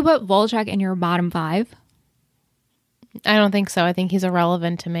 Like, would you put Volchuk in your bottom 5? I don't think so. I think he's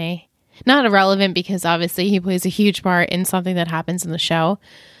irrelevant to me. Not irrelevant because obviously he plays a huge part in something that happens in the show.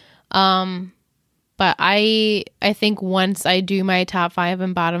 But I think once I do my top 5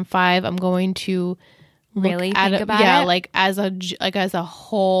 and bottom 5, I'm going to Really look at think it, about yeah, it? like as a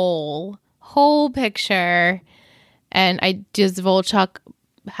whole picture. And does Volchuk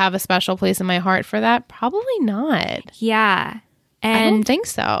have a special place in my heart for that? Probably not. Yeah. I don't And think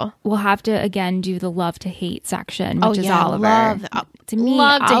so. we'll have to, again, do the love to hate section, which is yeah, Oliver. To me,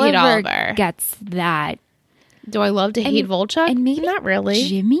 love to hate Oliver Oliver. gets that. Do I love to hate Volchuk? And maybe not really.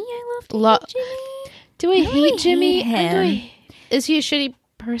 Jimmy, I love to hate Jimmy. Do I hate Jimmy? him. Is he a shitty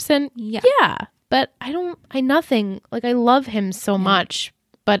person? Yeah. Yeah. But I love him so much,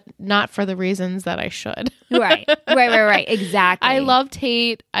 but not for the reasons that I should. Right. Exactly. I love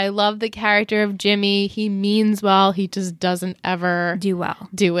Tate. I love the character of Jimmy. He means well. He just doesn't ever do well.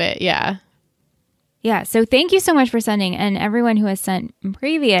 do it. Yeah. Yeah. So thank you so much for sending. And everyone who has sent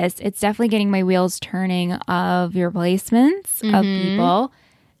previous, it's definitely getting my wheels turning of your placements of people.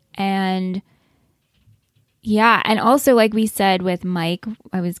 And yeah. And also, like we said with Mike,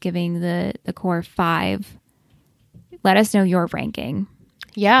 I was giving the core 5. Let us know your ranking.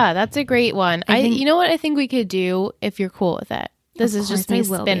 Yeah, that's a great one. think- You know what I think we could do if you're cool with it? This is just me course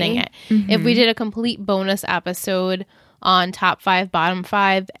I will spinning be. it. If we did a complete bonus episode on top 5, bottom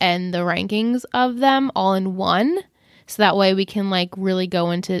 5, and the rankings of them all in one, so that way we can like really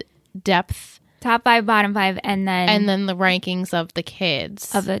go into depth Top 5, bottom 5, and then the rankings of the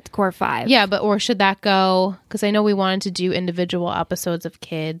kids. of the core 5. Yeah, or should that go? Because I know we wanted to do individual episodes of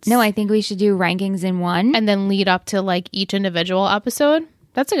kids. No, I think we should do rankings in one. And then lead up to like each individual episode.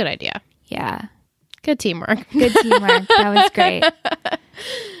 That's a good idea. Yeah. Good teamwork. Good teamwork. That was great.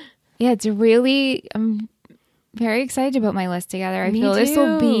 Yeah, it's really... I'm very excited to put my list together. I feel this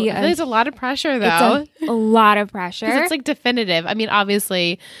will be... There's a lot of pressure, though. It's a lot of pressure. Because it's like definitive. I mean,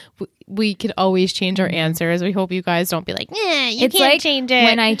 obviously, we could always change our answers. We hope you guys don't be like, you it's can't like change it.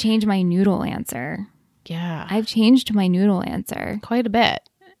 When I change my noodle answer. Yeah. I've changed my noodle answer. Quite a bit.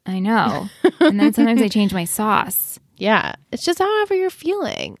 I know. And then sometimes I change my sauce. Yeah. It's just however you're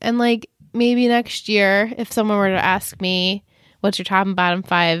feeling. And like maybe next year, if someone were to ask me, what's your top and bottom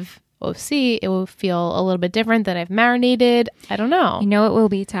 5 OC, it will feel a little bit different that I've marinated. I don't know. You know it will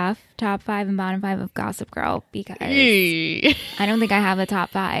be tough? Top 5 and bottom 5 of Gossip Girl, because I don't think I have a top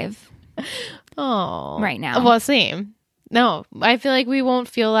 5. Oh. Right now. Well, same. No, I feel like we won't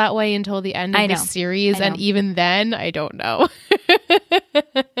feel that way until the end of the series. And even then, I don't know.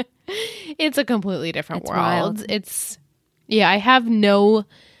 It's a completely different world. Wild. I have no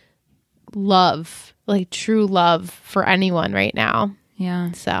love, like true love for anyone right now.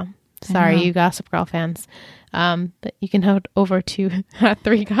 Yeah. So, sorry, you Gossip Girl fans. But you can head over to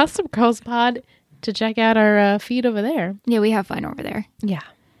 3 Gossip Girls Pod to check out our feed over there. Yeah, we have fun over there. Yeah.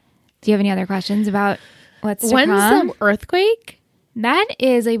 Do you have any other questions about what's to When's come? the earthquake? That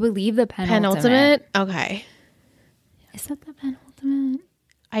is, I believe, the penultimate. Okay. Is that the penultimate?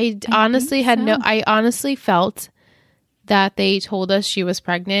 I honestly felt that they told us she was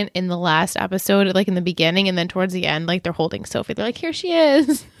pregnant in the last episode, like in the beginning, and then towards the end, like they're holding Sophie. They're like, here she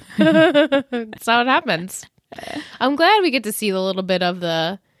is. That's how it happens. I'm glad we get to see a little bit of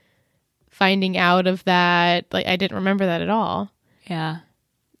the finding out of that. Like, I didn't remember that at all. Yeah.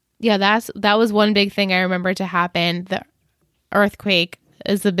 Yeah, that was one big thing I remember to happen. The earthquake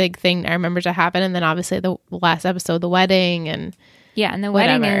is the big thing I remember to happen. And then obviously the last episode, the wedding and yeah, and the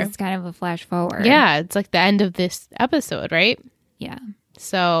whatever. wedding is kind of a flash forward. Yeah, it's like the end of this episode, right? Yeah.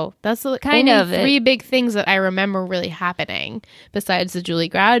 So that's kind of 3 big things that I remember really happening besides the Julie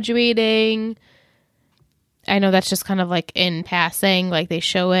graduating. I know that's just kind of like in passing, like they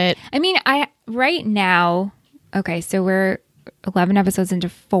show it. I mean, right now, okay, so we're 11 episodes into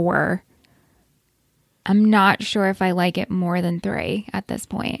 4. I'm not sure if I like it more than 3 at this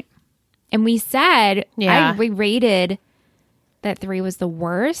point. And we said, we rated that 3 was the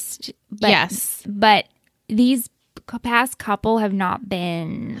worst. But, yes. But these past couple have not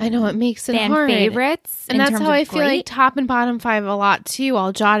been I know, it makes it fan hard. favorites. And that's how I feel like top and bottom 5 a lot too.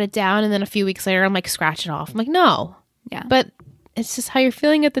 I'll jot it down and then a few weeks later I'm like, scratch it off. I'm like, no. Yeah. But it's just how you're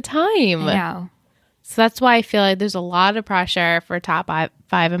feeling at the time. I know. So that's why I feel like there's a lot of pressure for top 5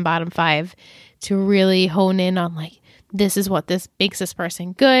 and bottom 5 to really hone in on like, this is what this makes this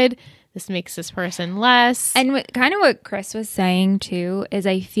person good. This makes this person less. And kind of what Chris was saying too is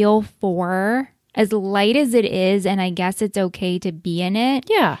I feel 4, as light as it is, and I guess it's okay to be in it.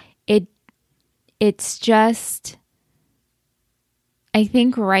 Yeah. It's just, I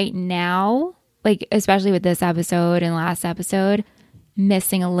think right now, like especially with this episode and last episode,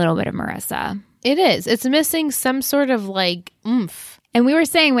 missing a little bit of Marissa. It is. It's missing some sort of like oomph. And we were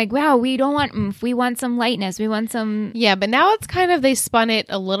saying like, wow, we don't want oomph. We want some lightness. We want some. Yeah, but now it's kind of, they spun it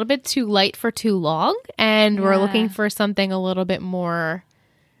a little bit too light for too long. And we're looking for something a little bit more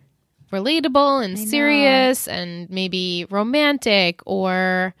relatable and serious and maybe romantic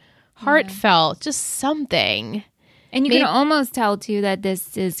or heartfelt. Just something. And you can almost tell too that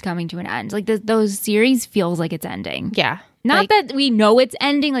this is coming to an end. Like those series feels like it's ending. Yeah. Not that we know it's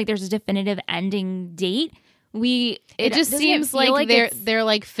ending, like there's a definitive ending date. It just seems like they're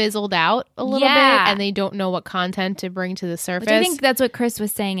like fizzled out a little bit and they don't know what content to bring to the surface. Which I think that's what Chris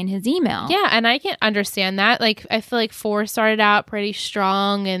was saying in his email. Yeah, and I can understand that. Like I feel like 4 started out pretty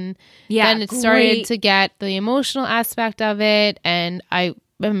strong and then it started to get the emotional aspect of it, and I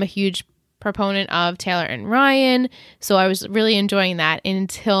am a huge proponent of Taylor and Ryan, so I was really enjoying that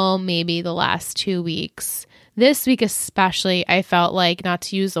until maybe the last 2 weeks. This week especially, I felt like, not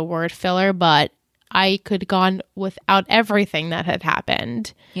to use the word filler, but I could have gone without everything that had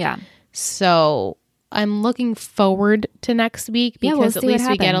happened. Yeah. So I'm looking forward to next week because at least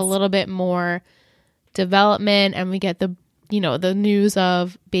we get a little bit more development and we get the news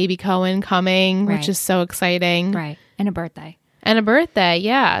of baby Cohen coming, which is so exciting. Right. And a birthday.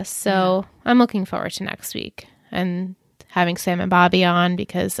 Yeah. So I'm looking forward to next week and having Sam and Bobby on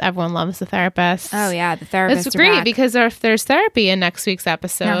because everyone loves the therapist. Oh, yeah. The therapist. It's great because there's therapy in next week's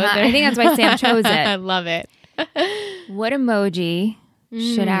episode. I think that's why Sam chose it. I love it. What emoji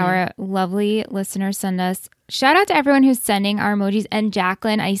should our lovely listeners send us. Shout out to everyone who's sending our emojis. And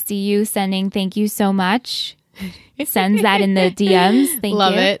Jacqueline, I see you sending thank you so much. Sends that in the DMs. Thank you.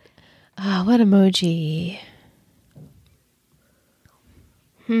 Love it. What emoji?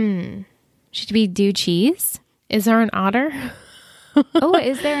 Should we do cheese? Is there an otter? Oh,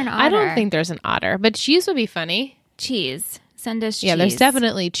 is there an otter? I don't think there's an otter, but cheese would be funny. Cheese. Send us cheese. Yeah, there's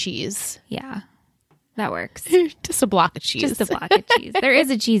definitely cheese. Yeah, that works. Just a block of cheese. Just a block of cheese. There is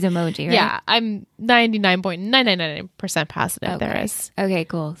a cheese emoji, right? Yeah, I'm 99.999% positive there is. Okay,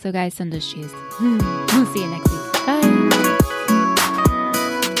 cool. So guys, send us cheese. We'll see you next week.